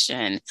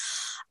communication,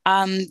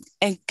 and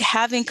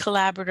having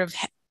collaborative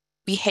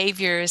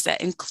behaviors that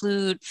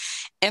include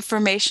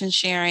information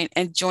sharing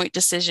and joint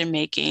decision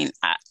making.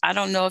 I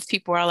don't know if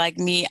people are like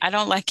me. I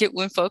don't like it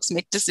when folks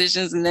make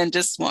decisions and then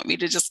just want me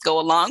to just go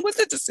along with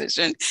the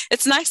decision.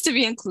 It's nice to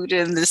be included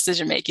in the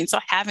decision making. So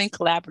having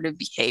collaborative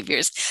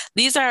behaviors,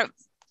 these are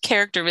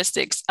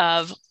characteristics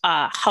of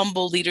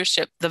humble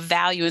leadership, the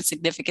value and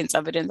significance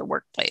of it in the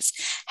workplace,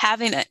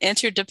 having an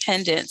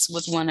interdependence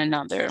with one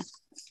another.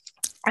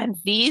 And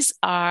these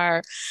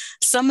are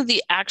some of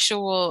the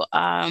actual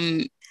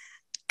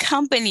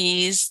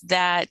companies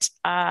that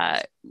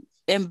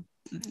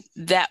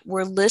that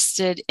were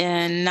listed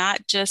in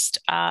not just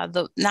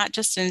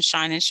in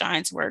Shine and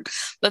Shine's work,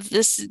 but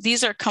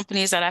these are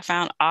companies that I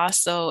found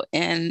also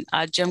in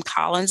Jim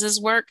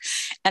Collins's work.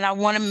 And I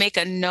want to make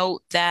a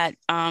note that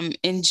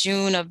in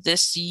June of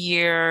this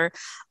year,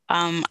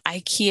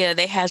 IKEA,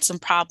 they had some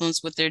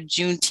problems with their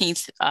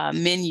Juneteenth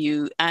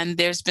menu, and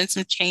there's been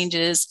some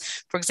changes.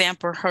 For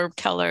example, Herb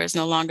Keller is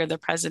no longer the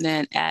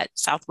president at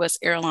Southwest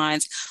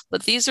Airlines,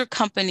 but these are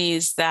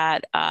companies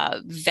that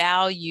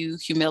value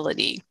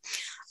humility.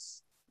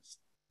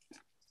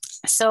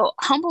 So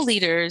humble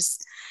leaders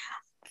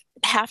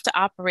have to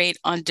operate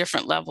on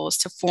different levels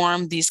to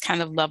form these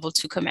kind of level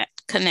 2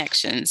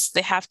 connections.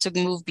 They have to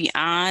move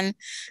beyond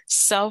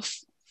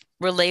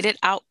self-related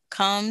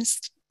outcomes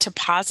to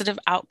positive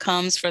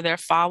outcomes for their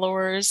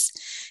followers,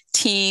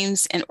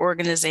 teams, and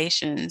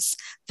organizations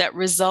that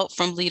result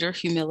from leader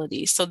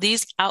humility. So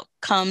these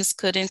outcomes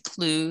could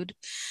include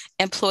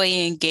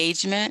employee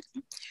engagement,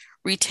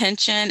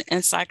 retention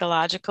and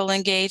psychological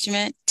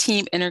engagement,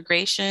 team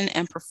integration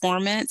and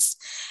performance,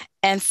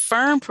 and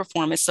firm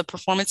performance, the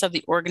performance of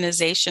the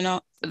organization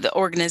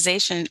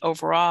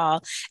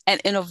overall,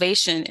 and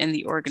innovation in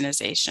the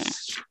organization.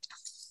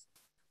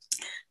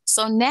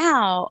 So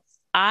now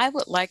I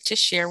would like to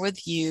share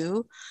with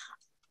you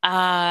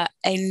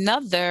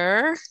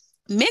another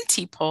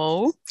Menti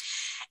poll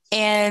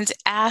and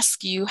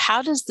ask you,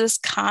 how does this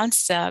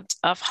concept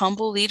of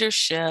humble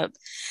leadership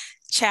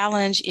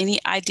challenge any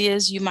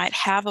ideas you might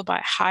have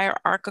about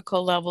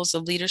hierarchical levels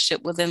of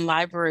leadership within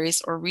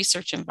libraries or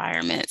research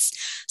environments?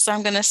 So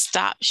I'm going to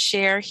stop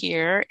share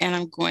here, and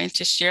I'm going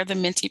to share the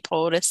Menti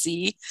poll to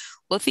see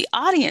what the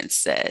audience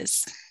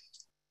says.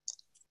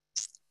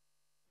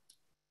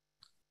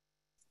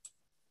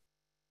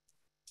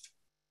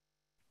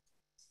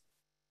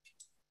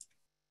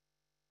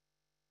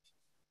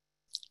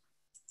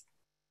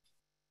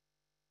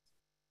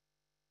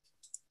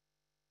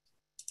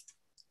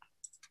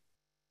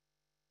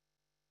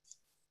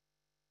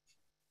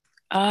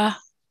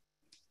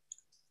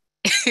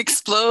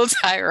 Explodes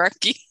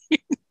hierarchy.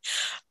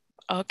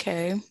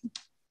 Okay.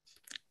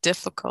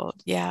 Difficult.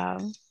 Yeah.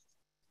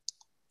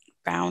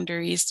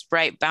 Boundaries,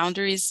 right?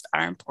 Boundaries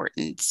are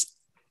important.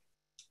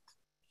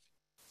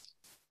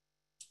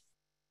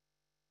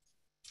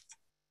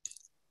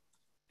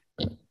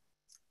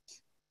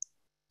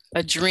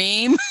 A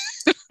dream.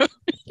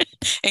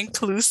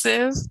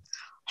 Inclusive.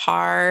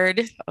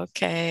 Hard.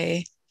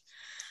 Okay.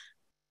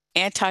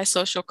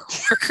 antisocial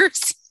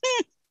coworkers.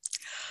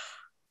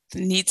 The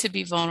need to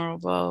be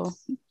vulnerable,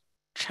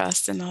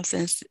 trust and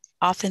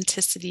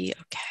authenticity.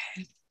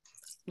 Okay.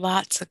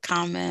 Lots of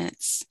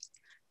comments.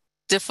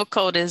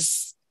 Difficult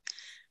is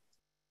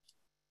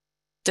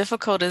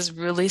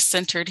really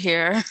centered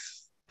here.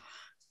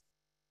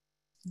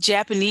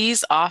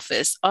 Japanese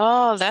office.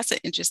 Oh, that's an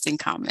interesting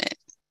comment.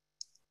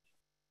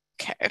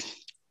 Okay.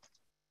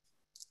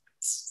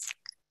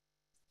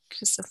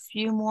 Just a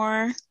few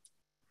more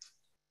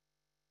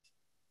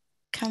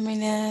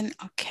coming in.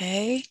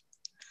 Okay.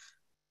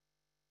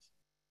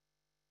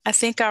 I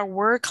think our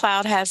word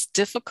cloud has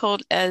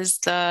difficult as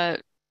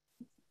the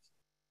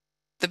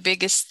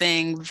biggest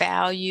thing.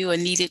 Value, a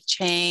needed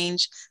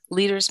change.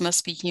 Leaders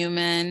must be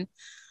human.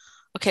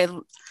 Okay.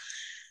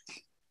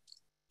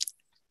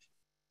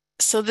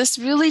 So this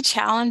really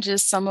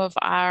challenges some of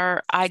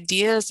our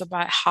ideas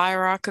about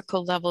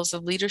hierarchical levels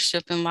of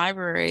leadership in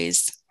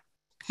libraries.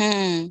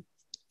 I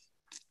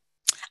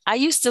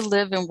used to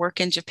live and work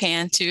in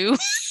Japan too.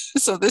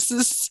 So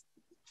it's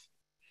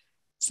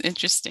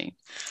interesting.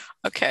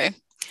 Okay.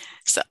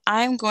 So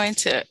I'm going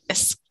to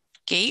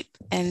escape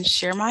and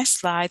share my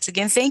slides.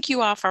 Again, thank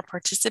you all for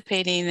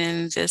participating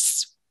in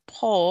this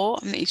poll.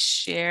 Let me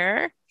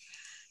share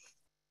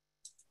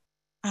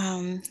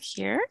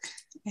here.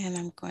 And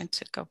I'm going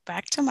to go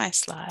back to my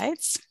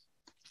slides.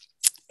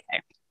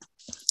 Okay.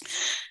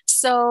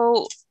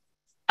 So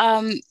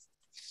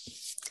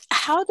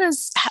how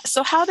does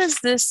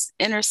this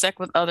intersect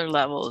with other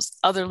levels,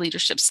 other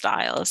leadership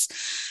styles?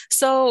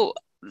 So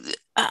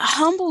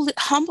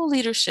humble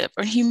leadership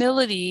or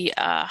humility,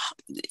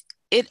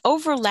 it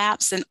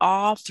overlaps in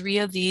all three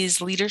of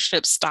these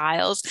leadership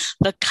styles.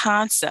 The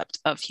concept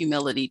of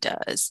humility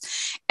does.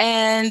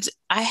 And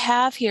I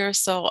have here,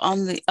 so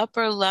on the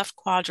upper left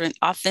quadrant,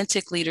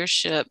 authentic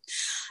leadership.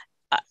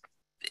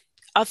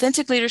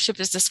 Authentic leadership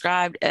is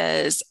described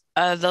as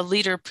the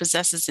leader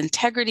possesses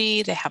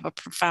integrity. They have a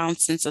profound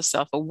sense of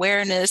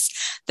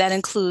self-awareness that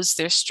includes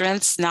their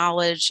strengths,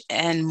 knowledge,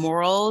 and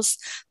morals.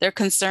 They're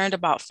concerned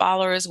about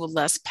followers with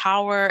less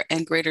power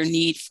and greater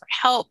need for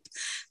help.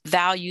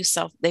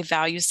 They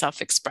value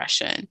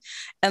self-expression.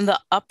 In the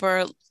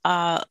upper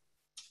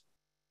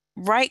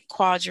right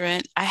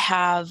quadrant, I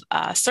have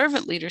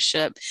servant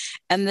leadership,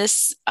 and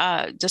this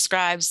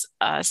describes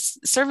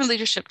servant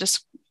leadership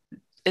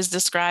is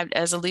described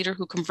as a leader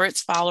who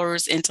converts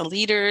followers into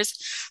leaders,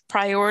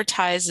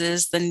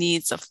 prioritizes the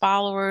needs of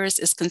followers,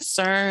 is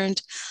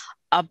concerned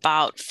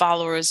about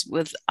followers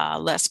with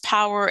less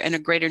power and a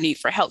greater need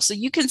for help. So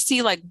you can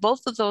see like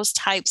both of those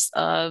types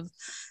of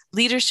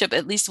leadership,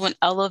 at least one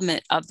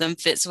element of them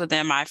fits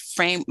within my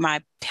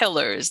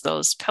pillars,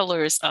 those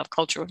pillars of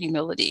cultural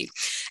humility.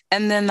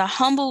 And then the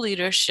humble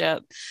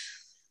leadership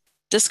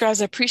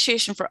describes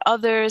appreciation for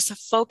others,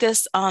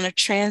 focus on a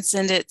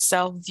transcendent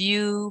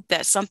self-view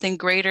that something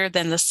greater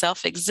than the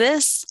self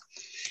exists.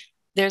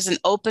 There's an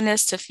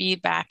openness to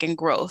feedback and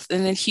growth.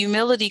 And then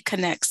humility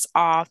connects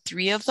all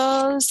three of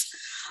those.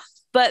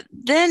 But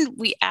then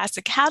we ask,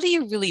 like, how do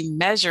you really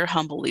measure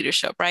humble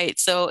leadership, right?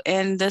 So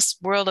in this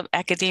world of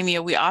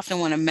academia, we often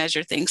want to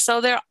measure things.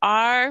 So there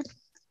are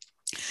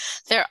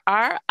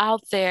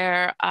out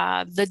there,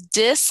 the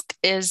DISC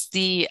is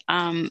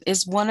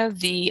one of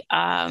the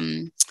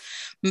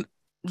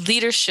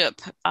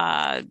leadership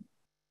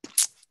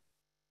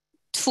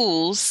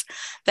tools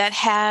that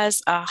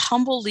has a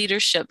humble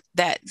leadership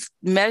that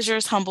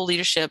measures humble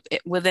leadership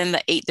within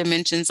the 8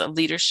 dimensions of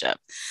leadership.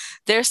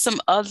 There's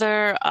some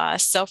other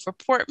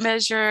self-report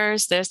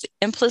measures. There's the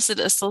implicit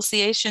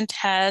association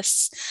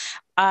tests.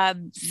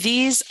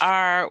 These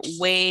are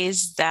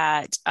ways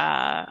that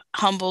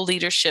humble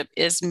leadership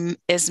is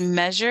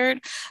measured.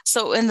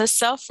 So in the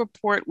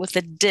self-report with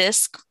the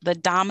DISC, the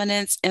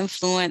dominance,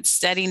 influence,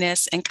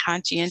 steadiness, and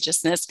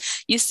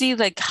conscientiousness, you see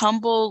like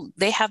humble,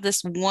 they have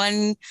this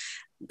one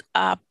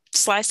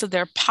slice of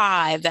their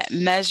pie that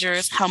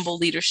measures humble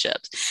leadership.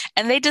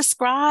 And they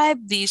describe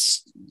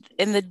these,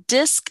 in the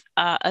DISC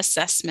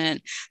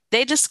assessment,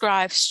 they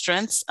describe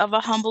strengths of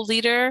a humble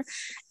leader.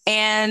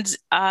 And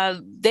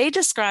they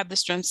describe the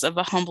strengths of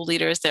a humble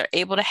leader as they're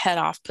able to head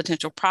off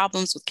potential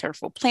problems with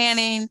careful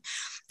planning.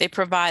 They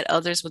provide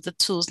others with the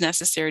tools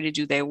necessary to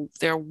do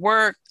their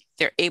work.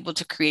 They're able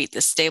to create the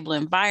stable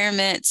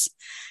environments.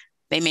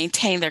 They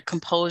maintain their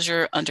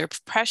composure under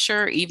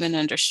pressure, even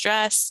under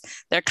stress.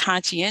 They're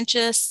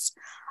conscientious.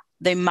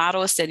 They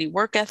model a steady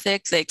work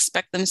ethic. They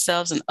expect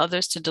themselves and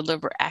others to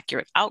deliver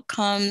accurate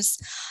outcomes.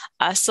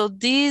 So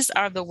these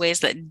are the ways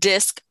that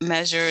DISC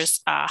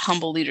measures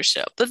humble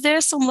leadership. But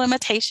there's some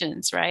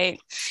limitations, right?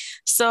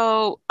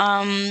 So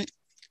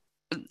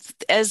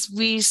as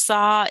we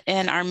saw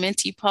in our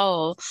Menti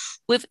poll,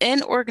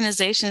 within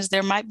organizations,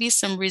 there might be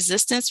some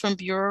resistance from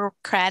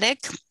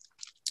bureaucratic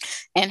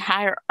and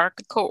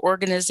hierarchical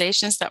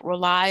organizations that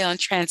rely on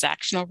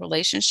transactional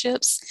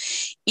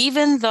relationships,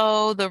 even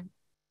though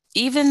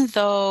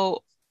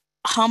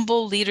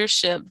humble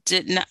leadership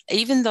did not,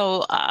 even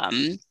though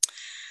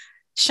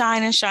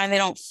Shine and Shine, they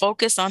don't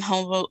focus on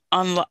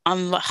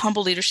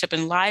humble leadership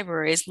in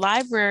libraries.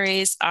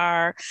 Libraries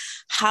are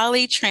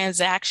highly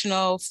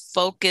transactional,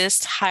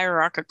 focused,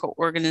 hierarchical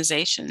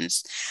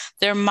organizations.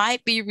 There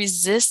might be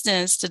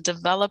resistance to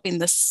developing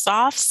the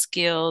soft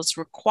skills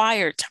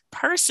required to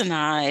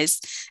personalize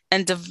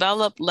and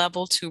develop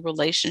level 2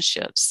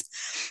 relationships.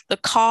 The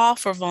call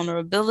for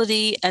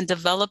vulnerability and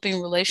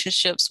developing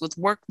relationships with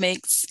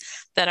workmates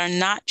that are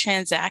not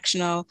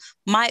transactional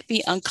might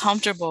be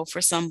uncomfortable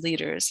for some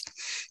leaders.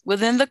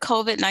 Within the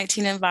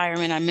COVID-19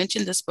 environment, I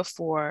mentioned this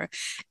before,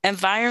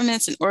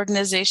 environments and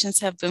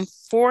organizations have been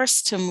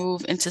forced to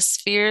move into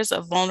spheres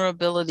of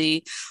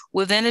vulnerability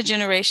within a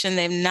generation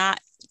they've not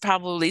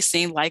probably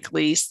seen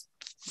likely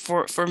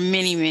for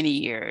many, many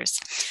years.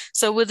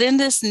 So within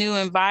this new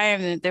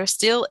environment, there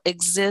still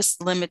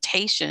exists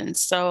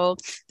limitations. So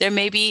there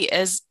may be,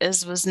 as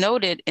was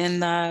noted in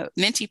the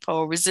Menti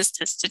poll,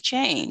 resistance to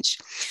change,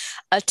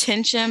 a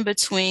tension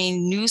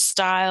between new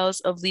styles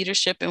of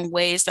leadership in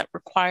ways that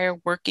require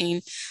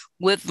working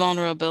with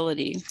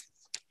vulnerability,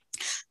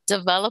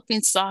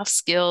 developing soft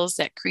skills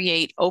that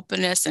create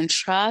openness and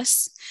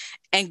trust,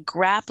 and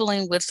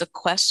grappling with the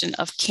question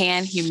of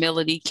can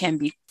humility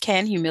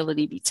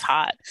be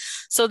taught?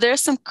 So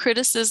there's some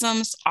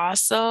criticisms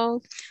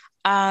also.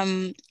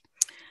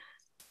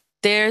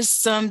 There's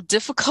some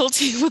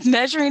difficulty with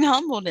measuring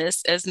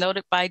humbleness, as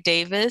noted by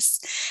Davis.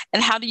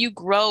 And how do you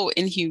grow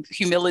in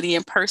humility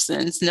in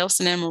persons?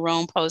 Nelson and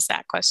Marone posed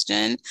that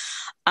question.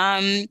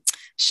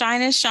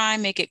 Shine and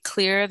Shine make it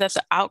clear that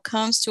the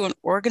outcomes to an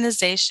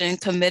organization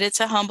committed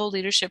to humble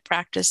leadership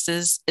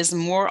practices is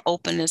more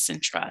openness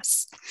and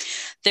trust.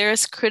 There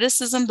is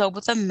criticism, though,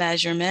 with a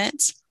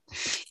measurement.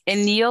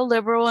 In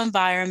neoliberal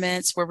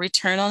environments where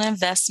return on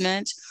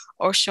investment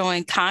or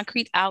showing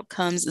concrete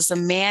outcomes is a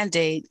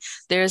mandate,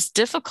 there is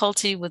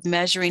difficulty with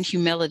measuring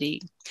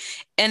humility.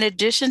 In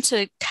addition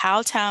to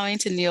kowtowing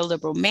to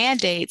neoliberal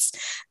mandates,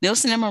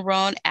 Nielsen and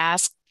Marone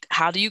asked,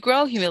 how do you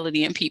grow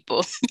humility in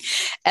people?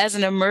 As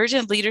an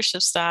emergent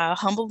leadership style,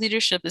 humble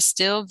leadership is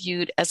still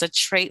viewed as a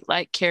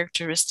trait-like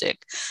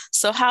characteristic.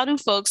 So how do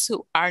folks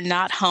who are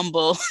not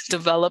humble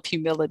develop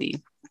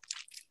humility?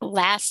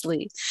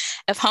 Lastly,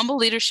 if humble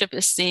leadership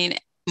is seen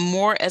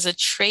more as a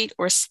trait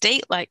or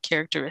state-like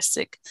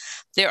characteristic,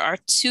 there are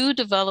two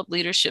developed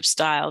leadership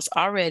styles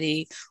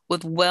already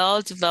with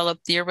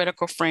well-developed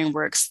theoretical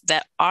frameworks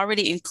that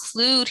already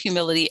include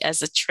humility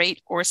as a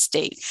trait or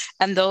state,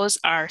 and those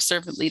are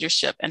servant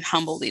leadership and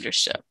humble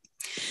leadership.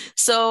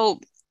 So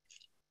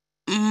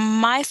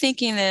my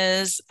thinking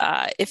is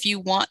if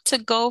you want to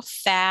go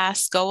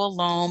fast, go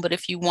alone, but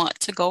if you want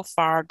to go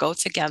far, go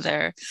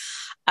together.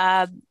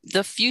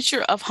 The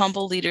future of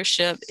humble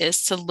leadership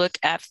is to look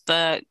at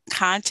the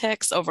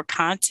context over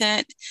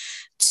content,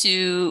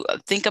 to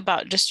think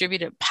about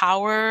distributed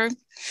power,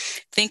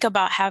 think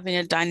about having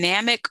a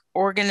dynamic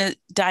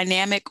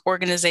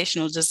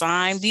organizational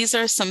design. These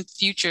are some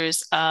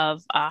futures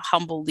of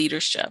humble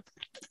leadership.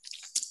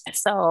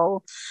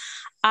 So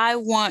I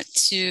want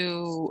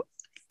to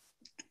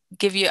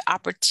give you an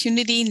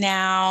opportunity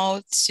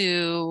now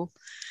to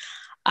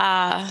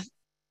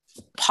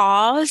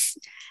pause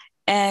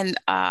and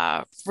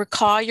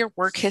recall your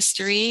work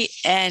history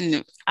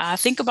and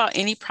think about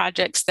any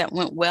projects that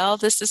went well.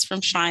 This is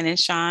from Shine and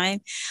Shine.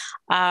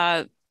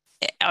 And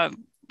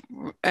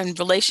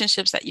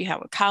relationships that you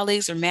have with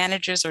colleagues or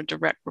managers or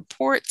direct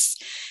reports.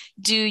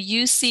 Do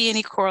you see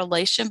any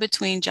correlation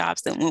between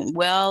jobs that went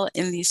well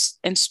in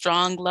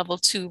strong level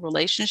 2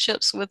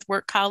 relationships with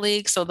work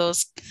colleagues? So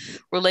those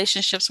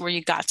relationships where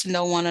you got to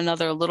know one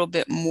another a little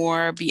bit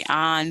more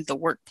beyond the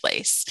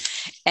workplace.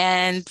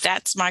 And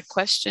that's my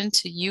question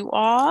to you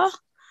all.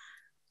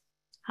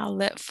 I'll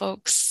let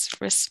folks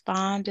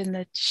respond in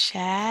the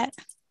chat.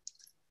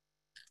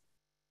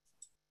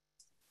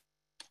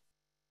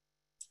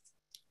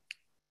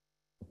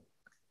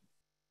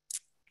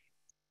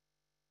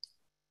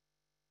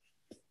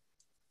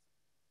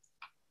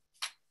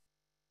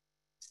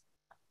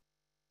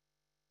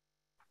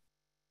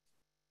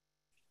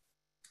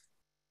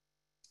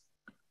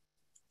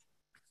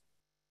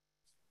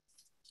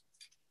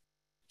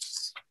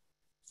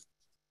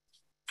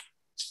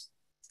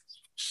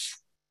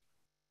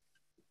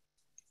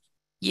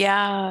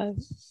 Yeah,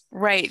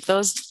 right.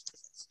 Those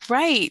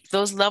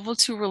level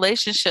 2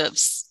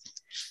 relationships.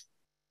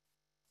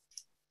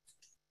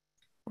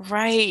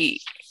 Right.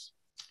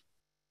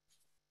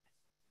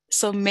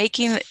 So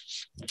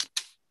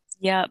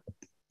yep.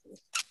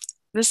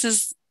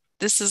 This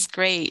is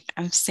great.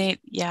 I'm saying,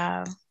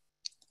 yeah.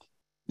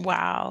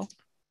 Wow.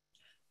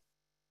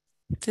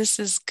 This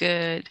is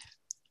good.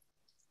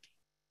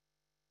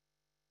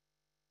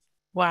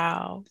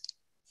 Wow.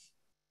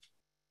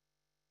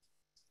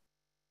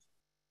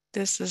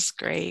 This is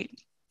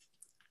great.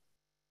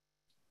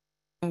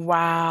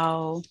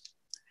 Wow.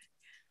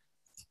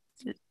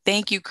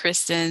 Thank you,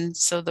 Kristen.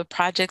 So the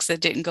projects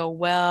that didn't go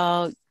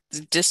well,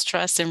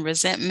 distrust and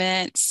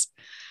resentments,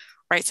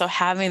 right? So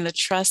having the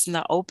trust and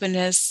the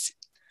openness.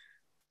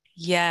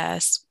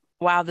 Yes.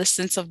 Wow, the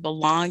sense of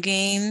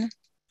belonging.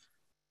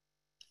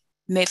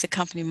 made the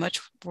company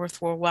much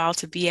worthwhile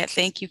to be at.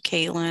 Thank you,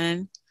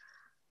 Caitlin.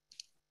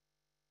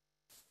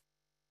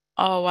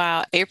 Oh,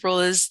 wow. April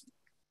is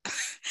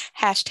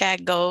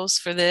hashtag goals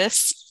for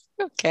this.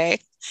 Okay.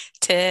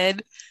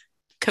 Ted,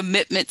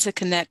 commitment to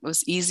connect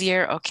was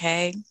easier.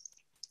 Okay.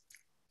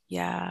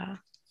 Yeah.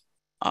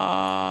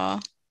 Wow.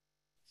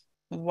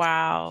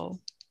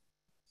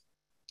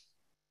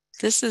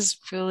 This is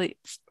really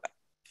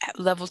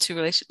level two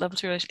relation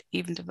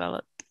even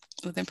developed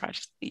within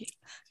projects.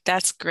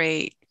 That's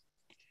great.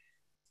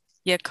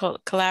 Yeah,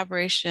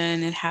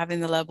 collaboration and having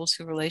the level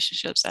two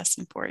relationships, that's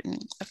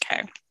important.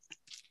 Okay.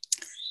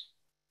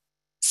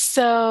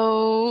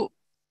 So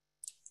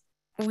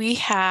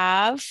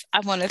I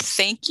want to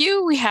thank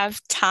you. We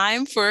have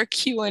time for a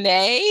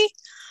Q&A.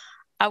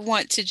 I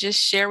want to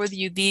just share with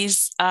you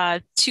these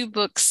two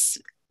books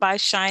by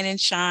Xan and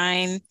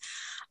Schien,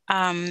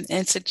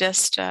 and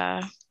suggest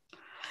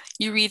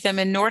you read them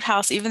in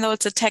Nordhaus. Even though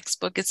it's a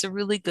textbook, it's a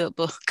really good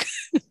book.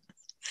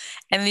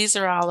 And these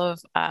are all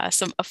of a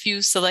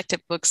few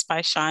selected books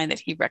by Schien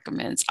that he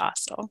recommends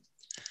also.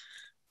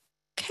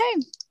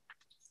 Okay.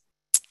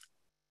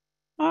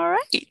 All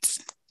right.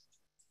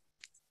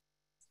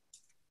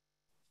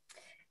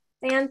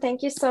 Dan,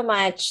 thank you so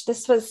much.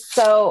 This was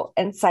so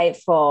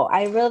insightful.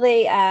 I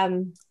really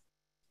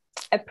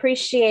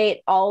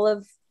appreciate all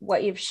of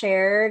what you've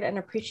shared and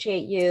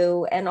appreciate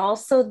you, and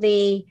also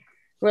the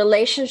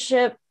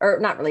relational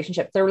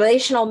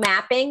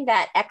mapping,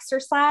 that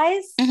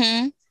exercise.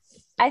 Mm-hmm.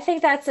 I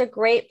think that's a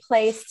great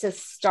place to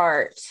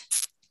start,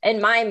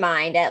 in my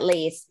mind, at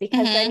least,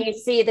 because then you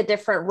see the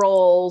different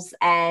roles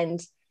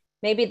and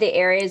maybe the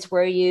areas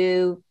where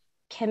you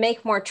can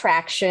make more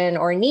traction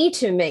or need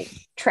to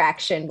make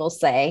traction, we'll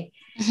say.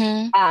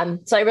 So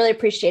I really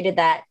appreciated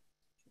that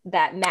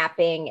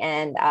mapping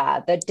and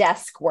the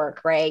desk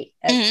work, right?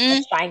 As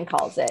Schien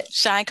calls it.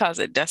 Schien calls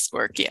it desk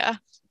work, yeah.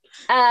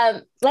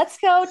 Let's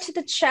go to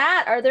the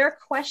chat. Are there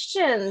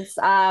questions?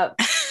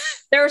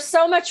 There's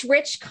so much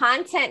rich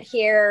content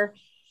here.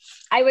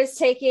 I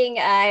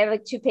have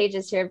like 2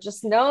 pages here of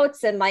just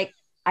notes, and like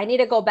I need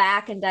to go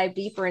back and dive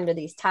deeper into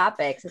these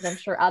topics, as I'm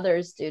sure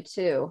others do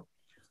too.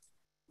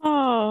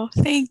 Oh,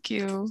 thank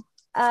you.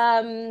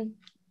 Hopefully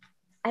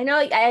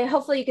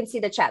you can see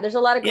the chat. There's a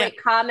lot of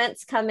great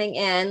comments coming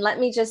in. I'm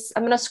going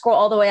to scroll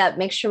all the way up,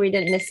 make sure we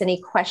didn't miss any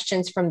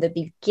questions from the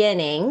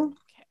beginning.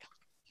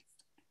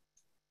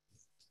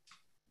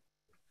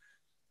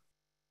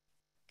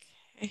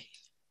 Okay.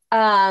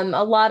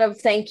 A lot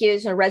of thank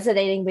yous are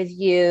resonating with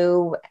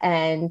you,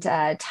 and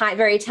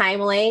very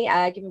timely,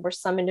 given where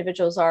some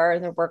individuals are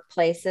in their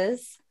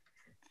workplaces.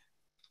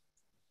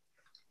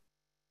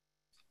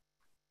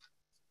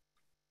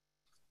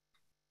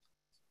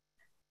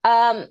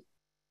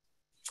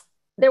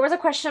 There was a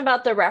question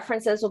about the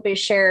references will be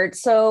shared.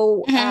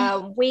 So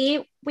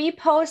we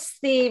post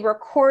the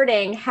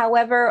recording.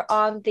 However,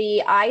 on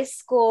the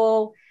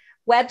iSchool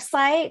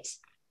website,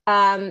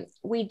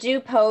 we do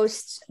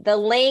post the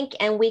link,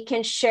 and we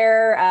can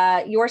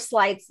share your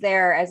slides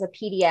there as a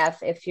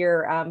PDF if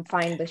you're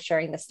fine with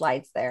sharing the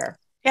slides there.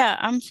 Yeah,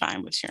 I'm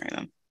fine with sharing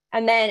them.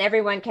 And then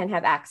everyone can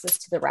have access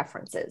to the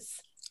references.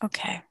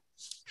 Okay.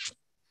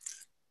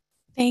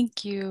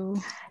 Thank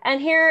you. And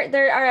here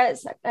there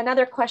is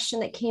another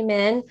question that came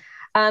in.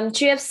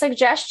 Do you have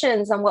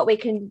suggestions on what we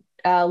can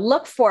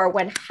look for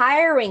when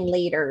hiring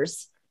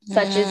leaders,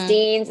 such as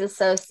deans,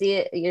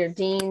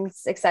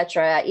 deans,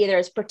 etc., either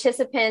as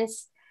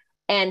participants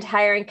and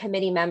hiring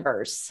committee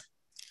members?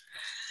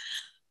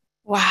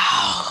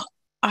 Wow.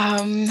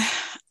 I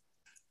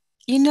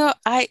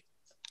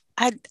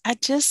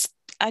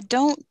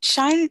don't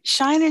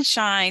Xan and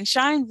Schien.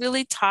 Schien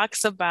really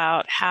talks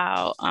about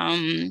how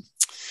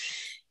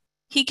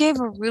he gave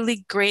a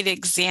really great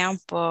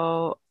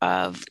example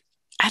of,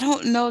 I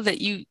don't know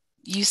that you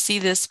see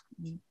this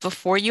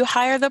before you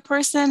hire the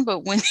person, but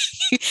when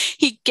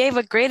he gave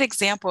a great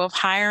example of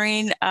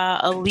hiring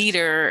a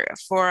leader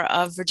for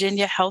a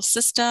Virginia health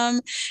system,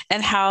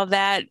 and how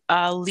that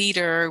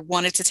leader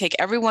wanted to take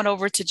everyone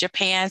over to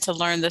Japan to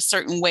learn the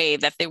certain way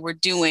that they were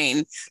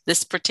doing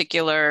this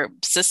particular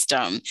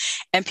system.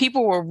 And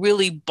people were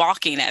really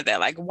balking at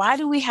that. Like, why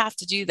do we have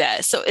to do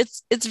that? So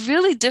it's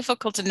really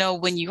difficult to know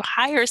when you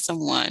hire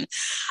someone.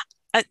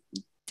 It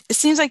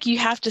seems like you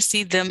have to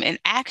see them in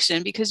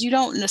action, because you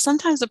don't know.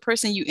 Sometimes the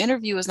person you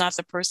interview is not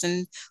the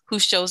person who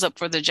shows up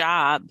for the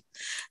job.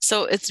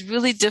 So it's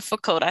really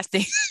difficult, I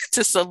think,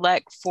 to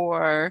select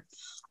for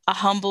a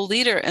humble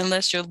leader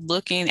unless you're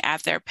looking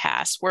at their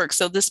past work.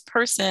 So this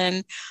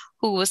person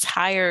who was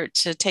hired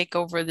to take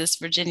over this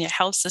Virginia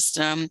health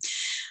system,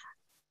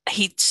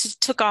 he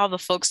took all the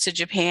folks to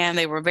Japan.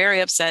 They were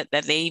very upset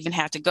that they even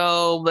had to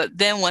go. But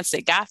then once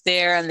they got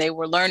there and they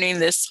were learning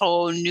this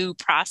whole new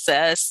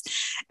process,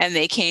 and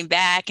they came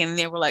back and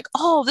they were like,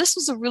 oh, this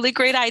was a really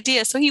great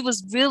idea. So he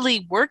was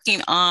really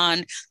working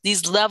on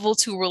these level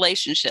 2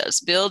 relationships,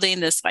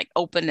 building this like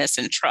openness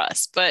and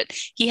trust. But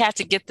he had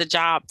to get the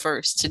job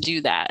first to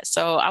do that.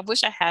 So I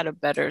wish I had a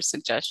better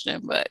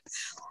suggestion, but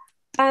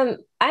I'm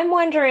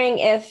wondering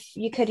if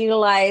you could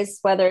utilize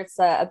whether it's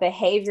a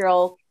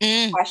behavioral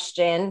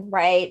question,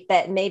 right?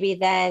 That maybe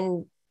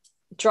then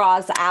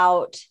draws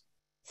out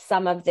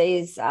some of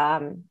these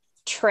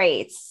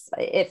traits,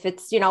 if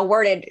it's,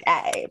 worded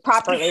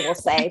properly, we'll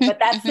say, but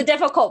that's the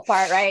difficult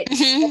part, right?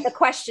 What the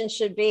question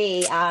should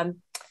be.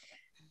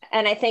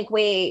 And I think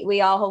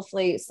we all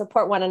hopefully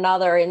support one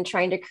another in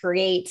trying to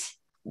create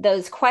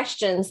those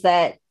questions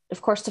that,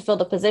 of course, to fill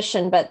the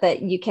position, but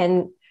that you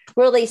can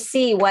really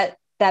see what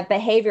that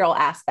behavioral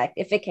aspect,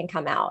 if it can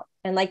come out.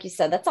 And like you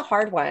said, that's a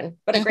hard one,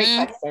 but a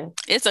great question.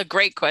 It's a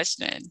great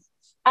question.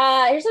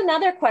 Here's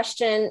another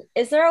question.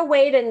 Is there a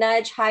way to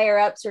nudge higher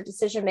ups or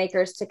decision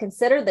makers to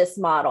consider this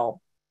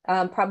model?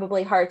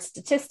 Probably hard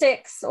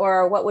statistics,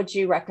 or what would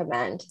you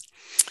recommend?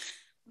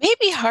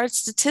 Maybe hard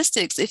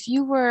statistics. If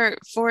you were,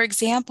 for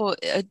example,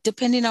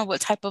 depending on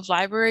what type of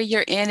library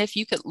you're in, if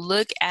you could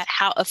look at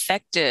how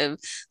effective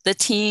the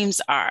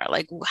teams are,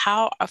 like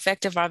how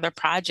effective are their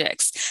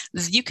projects,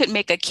 you could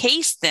make a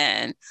case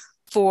then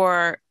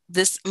for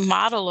this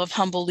model of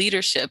humble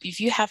leadership.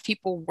 If you have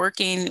people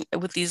working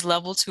with these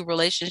level 2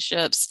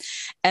 relationships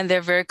and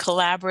they're very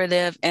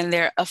collaborative and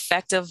they're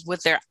effective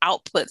with their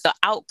output, the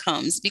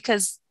outcomes,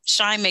 because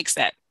Schien makes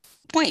that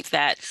point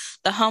that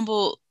the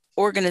humble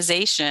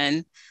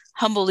organization,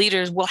 humble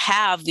leaders will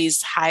have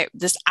this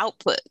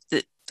output,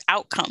 the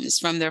outcomes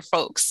from their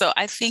folks. So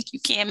I think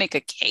you can make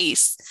a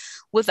case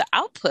with the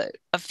output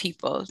of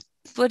people.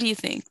 What do you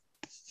think?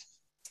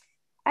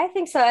 I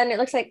think so. And it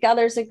looks like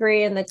others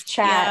agree in the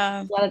chat.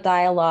 Yeah. A lot of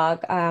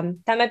dialogue.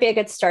 That might be a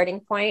good starting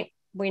point.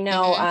 We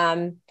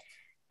know,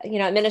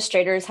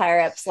 administrators,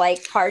 higher ups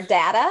like hard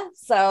data.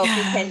 So if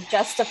you can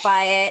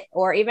justify it,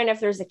 or even if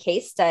there's a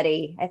case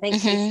study, I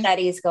think case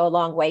studies go a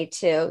long way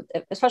too,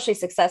 especially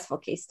successful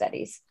case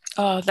studies.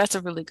 Oh, that's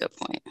a really good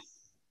point.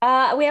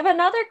 We have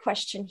another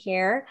question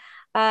here.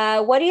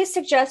 What do you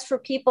suggest for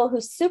people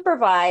who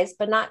supervise,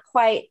 but not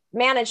quite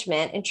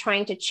management, in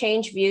trying to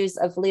change views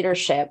of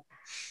leadership?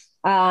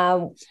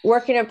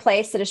 Working in a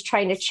place that is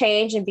trying to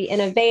change and be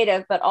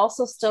innovative, but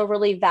also still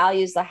really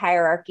values the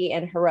hierarchy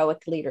and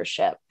heroic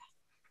leadership?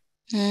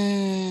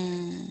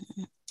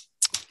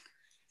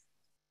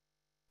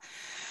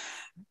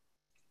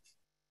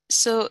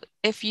 So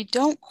if you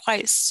don't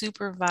quite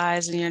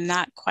supervise and you're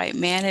not quite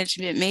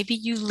management, maybe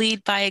you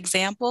lead by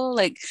example.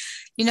 Like,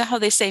 you know how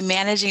they say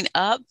managing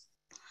up?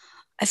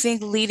 I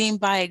think leading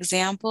by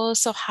example.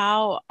 So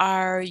how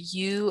are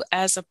you,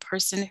 as a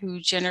person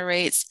who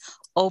generates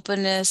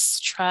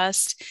openness,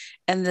 trust,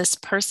 and this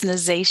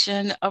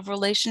personalization of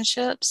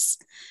relationships?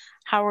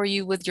 How are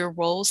you with your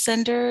role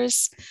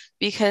senders?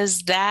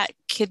 Because that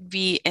could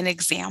be an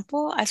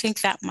example. I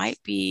think that might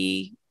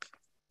be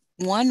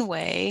one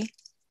way.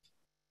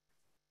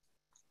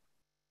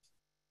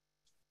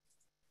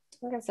 I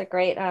think that's a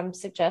great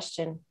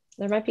suggestion.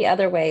 There might be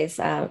other ways.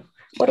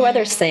 What do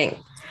others think?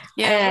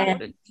 Yeah.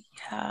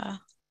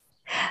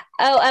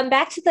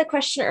 Back to the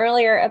question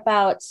earlier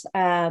about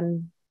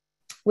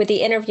with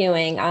the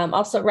interviewing,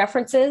 also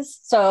references.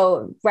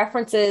 So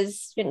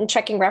references,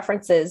 checking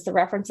references, the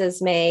references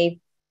may,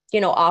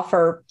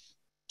 offer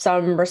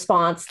some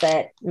response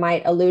that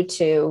might allude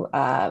to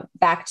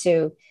back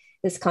to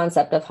this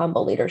concept of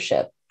humble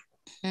leadership.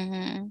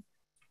 And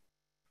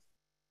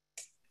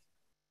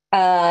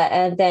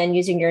then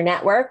using your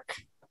network,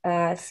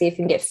 see if you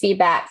can get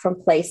feedback from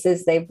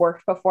places they've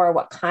worked before,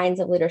 what kinds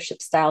of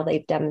leadership style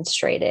they've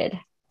demonstrated.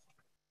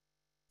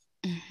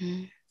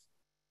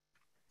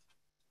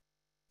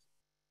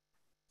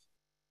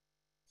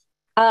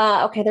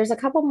 Okay, there's a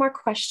couple more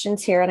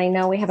questions here, and I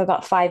know we have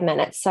about 5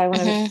 minutes, so I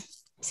want to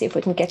see if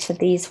we can get to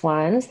these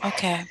ones.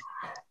 Okay.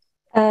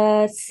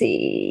 Let's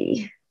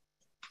see.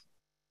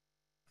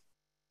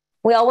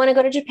 We all want to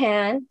go to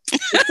Japan.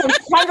 Some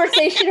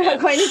conversation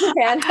about going to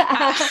Japan.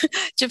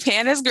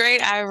 Japan is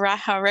great. I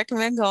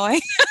recommend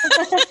going.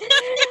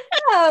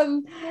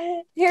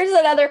 Here's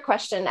another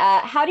question.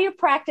 How do you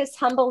practice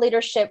humble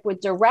leadership with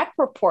direct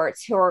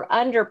reports who are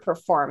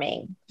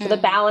underperforming? So the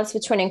balance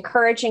between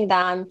encouraging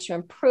them to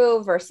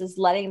improve versus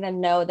letting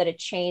them know that a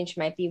change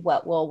might be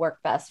what will work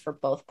best for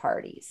both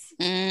parties.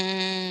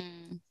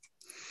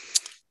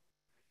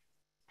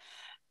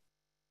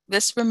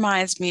 This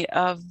reminds me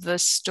of the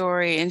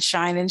story in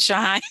Schien and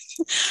Schien,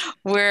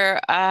 where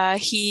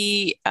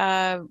he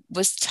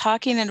was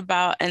talking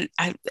about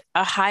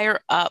a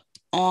higher up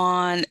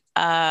on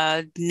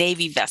a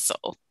Navy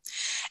vessel.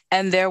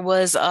 And there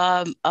was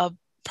a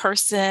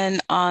person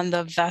on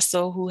the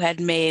vessel who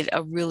had made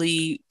a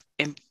really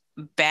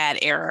bad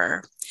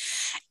error.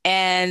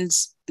 And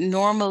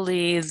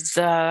normally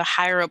the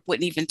higher up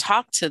wouldn't even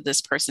talk to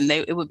this person.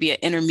 It would be an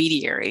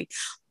intermediary,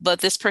 but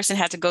this person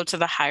had to go to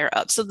the higher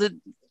up. So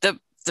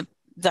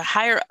the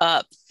higher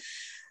up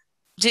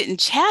didn't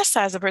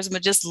chastise the person,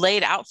 but just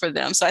laid out for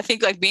them. So I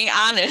think like being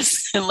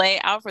honest and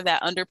laying out for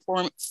that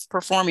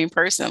underperforming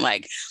person,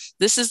 like,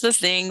 this is the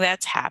thing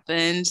that's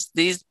happened.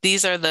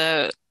 These are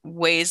the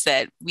ways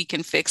that we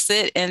can fix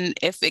it. And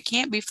if it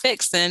can't be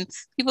fixed, then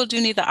people do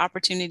need the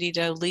opportunity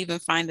to leave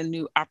and find a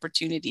new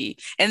opportunity.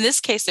 In this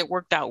case, it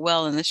worked out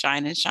well in the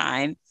Shine and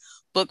Shine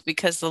book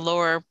because the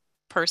lower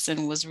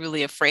person was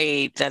really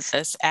afraid that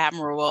this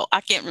admiral,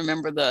 I can't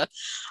remember the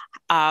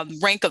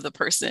rank of the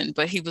person,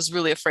 but he was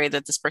really afraid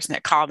that this person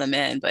had called him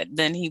in, but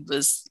then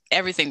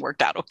everything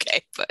worked out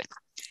okay. But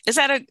does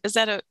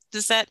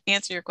that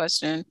answer your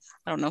question?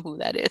 I don't know who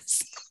that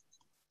is.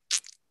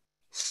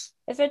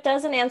 If it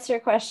doesn't answer your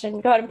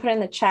question, go ahead and put it in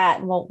the chat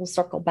and we'll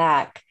circle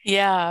back.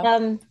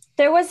 Yeah.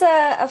 There was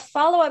a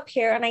follow-up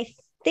here, and I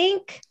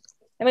think,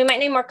 and we might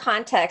need more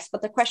context,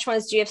 but the question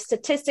was, do you have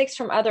statistics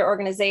from other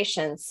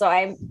organizations? So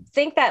I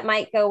think that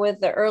might go with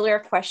the earlier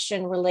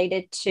question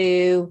related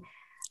to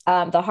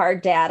the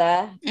hard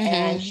data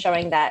and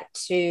showing that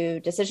to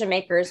decision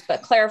makers,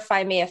 but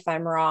clarify me if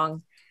I'm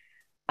wrong.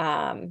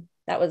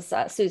 That was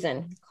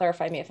Susan.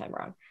 Clarify me if I'm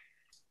wrong.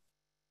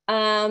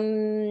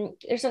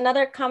 There's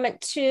another comment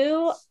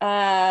too.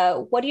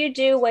 What do you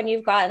do when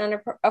you've got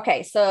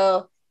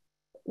so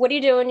what do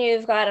you do when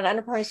you've got an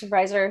underperforming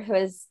supervisor who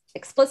has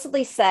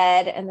explicitly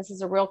said, and this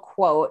is a real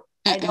quote,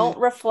 I don't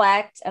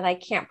reflect and I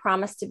can't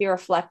promise to be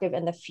reflective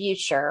in the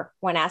future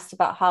when asked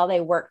about how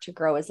they work to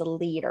grow as a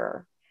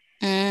leader.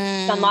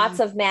 Done lots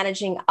of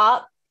managing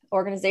up,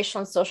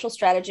 organizational and social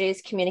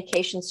strategies,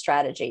 communication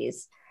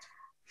strategies.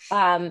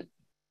 Do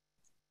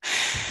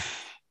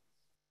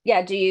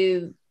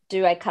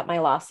I cut my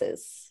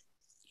losses?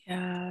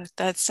 Yeah,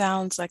 that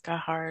sounds like a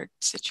hard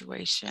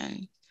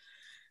situation.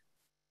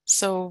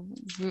 So,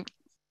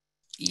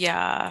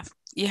 yeah,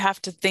 you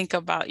have to think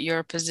about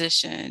your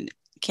position.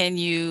 Can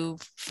you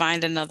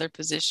find another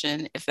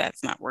position if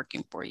that's not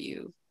working for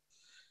you?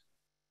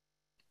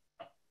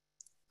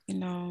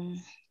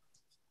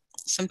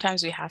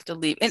 Sometimes we have to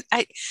leave. And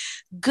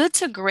Good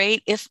to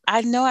Great, if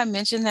I know I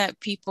mentioned that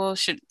people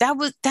should,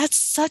 that's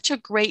such a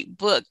great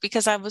book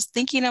because I was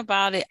thinking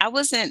about it. I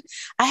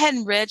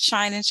hadn't read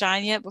Shine and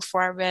Shine yet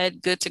before I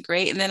read Good to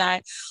Great. And then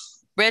I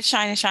read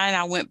Shine and Shine.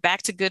 I went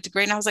back to Good to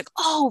Great and I was like,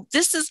 oh,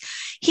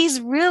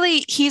 he's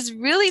really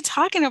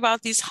talking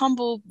about these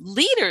humble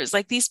leaders,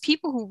 like these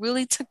people who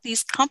really took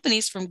these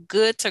companies from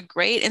good to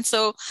great. And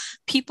so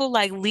people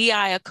like Lee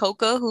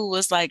Iacocca, who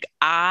was like,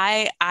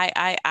 like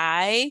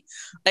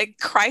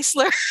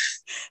Chrysler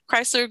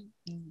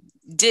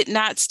did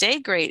not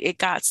stay great. It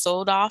got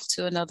sold off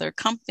to another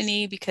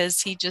company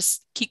because he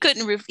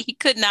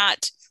could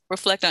not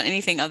reflect on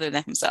anything other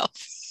than himself.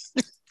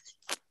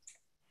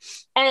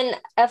 And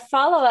a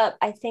follow-up,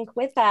 I think,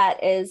 with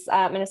that is,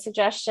 and a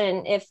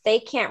suggestion, if they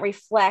can't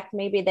reflect,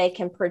 maybe they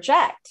can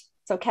project.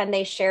 So can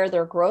they share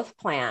their growth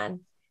plan?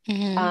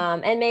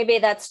 And maybe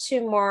that's too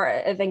more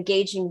of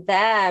engaging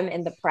them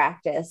in the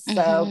practice.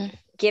 So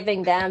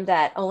giving them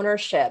that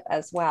ownership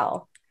as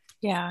well.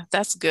 Yeah,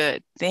 that's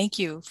good. Thank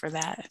you for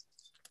that.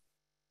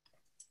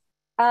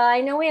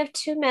 I know we have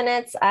 2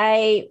 minutes.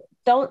 I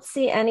don't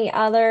see any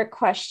other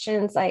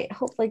questions. I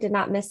hopefully did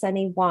not miss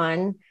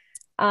anyone.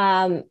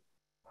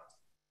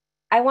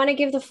 I want to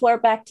give the floor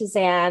back to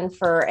Xan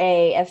for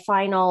a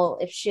final,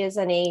 if she has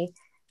any,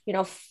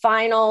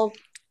 final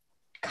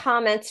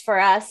comments for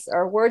us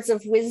or words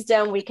of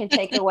wisdom we can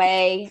take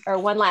away, or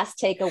one last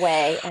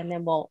takeaway, and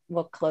then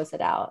we'll close it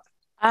out.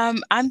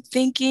 I'm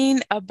thinking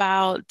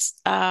about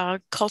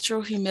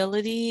cultural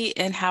humility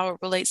and how it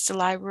relates to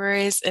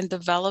libraries and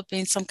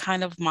developing some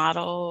kind of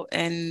model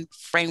and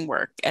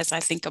framework as I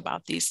think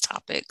about these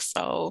topics.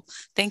 So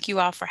thank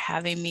you all for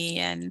having me,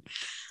 and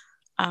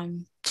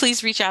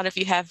please reach out if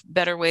you have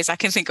better ways I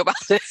can think about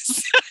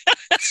this.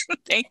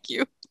 Thank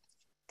you.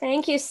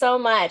 Thank you so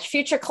much.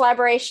 Future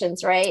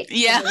collaborations, right?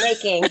 Yeah.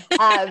 Making.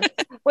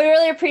 We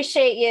really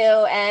appreciate you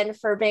and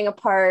for being a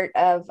part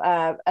of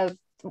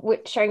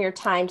sharing your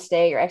time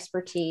today, your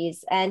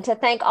expertise, and to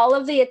thank all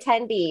of the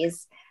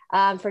attendees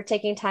for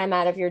taking time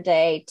out of your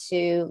day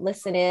to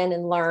listen in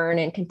and learn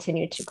and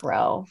continue to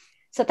grow.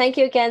 So thank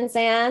you again,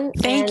 Xan.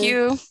 Thank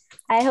you.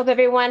 I hope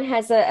everyone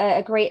has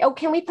a great,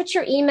 can we put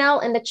your email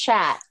in the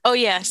chat? Oh,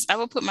 yes. I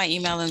will put my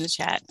email in the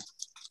chat.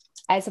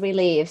 As we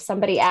leave,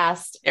 somebody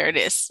asked. There it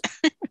is.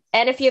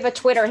 And if you have a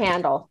Twitter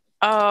handle.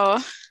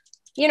 Oh.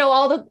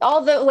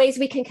 All the ways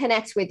we can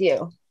connect with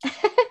you.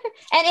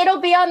 And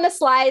it'll be on the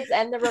slides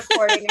and the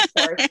recording, of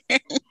course.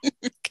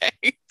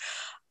 Okay.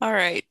 All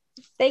right.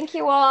 Thank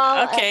you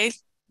all. Okay.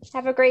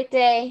 Have a great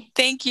day.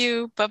 Thank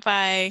you.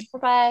 Bye-bye.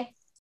 Bye-bye.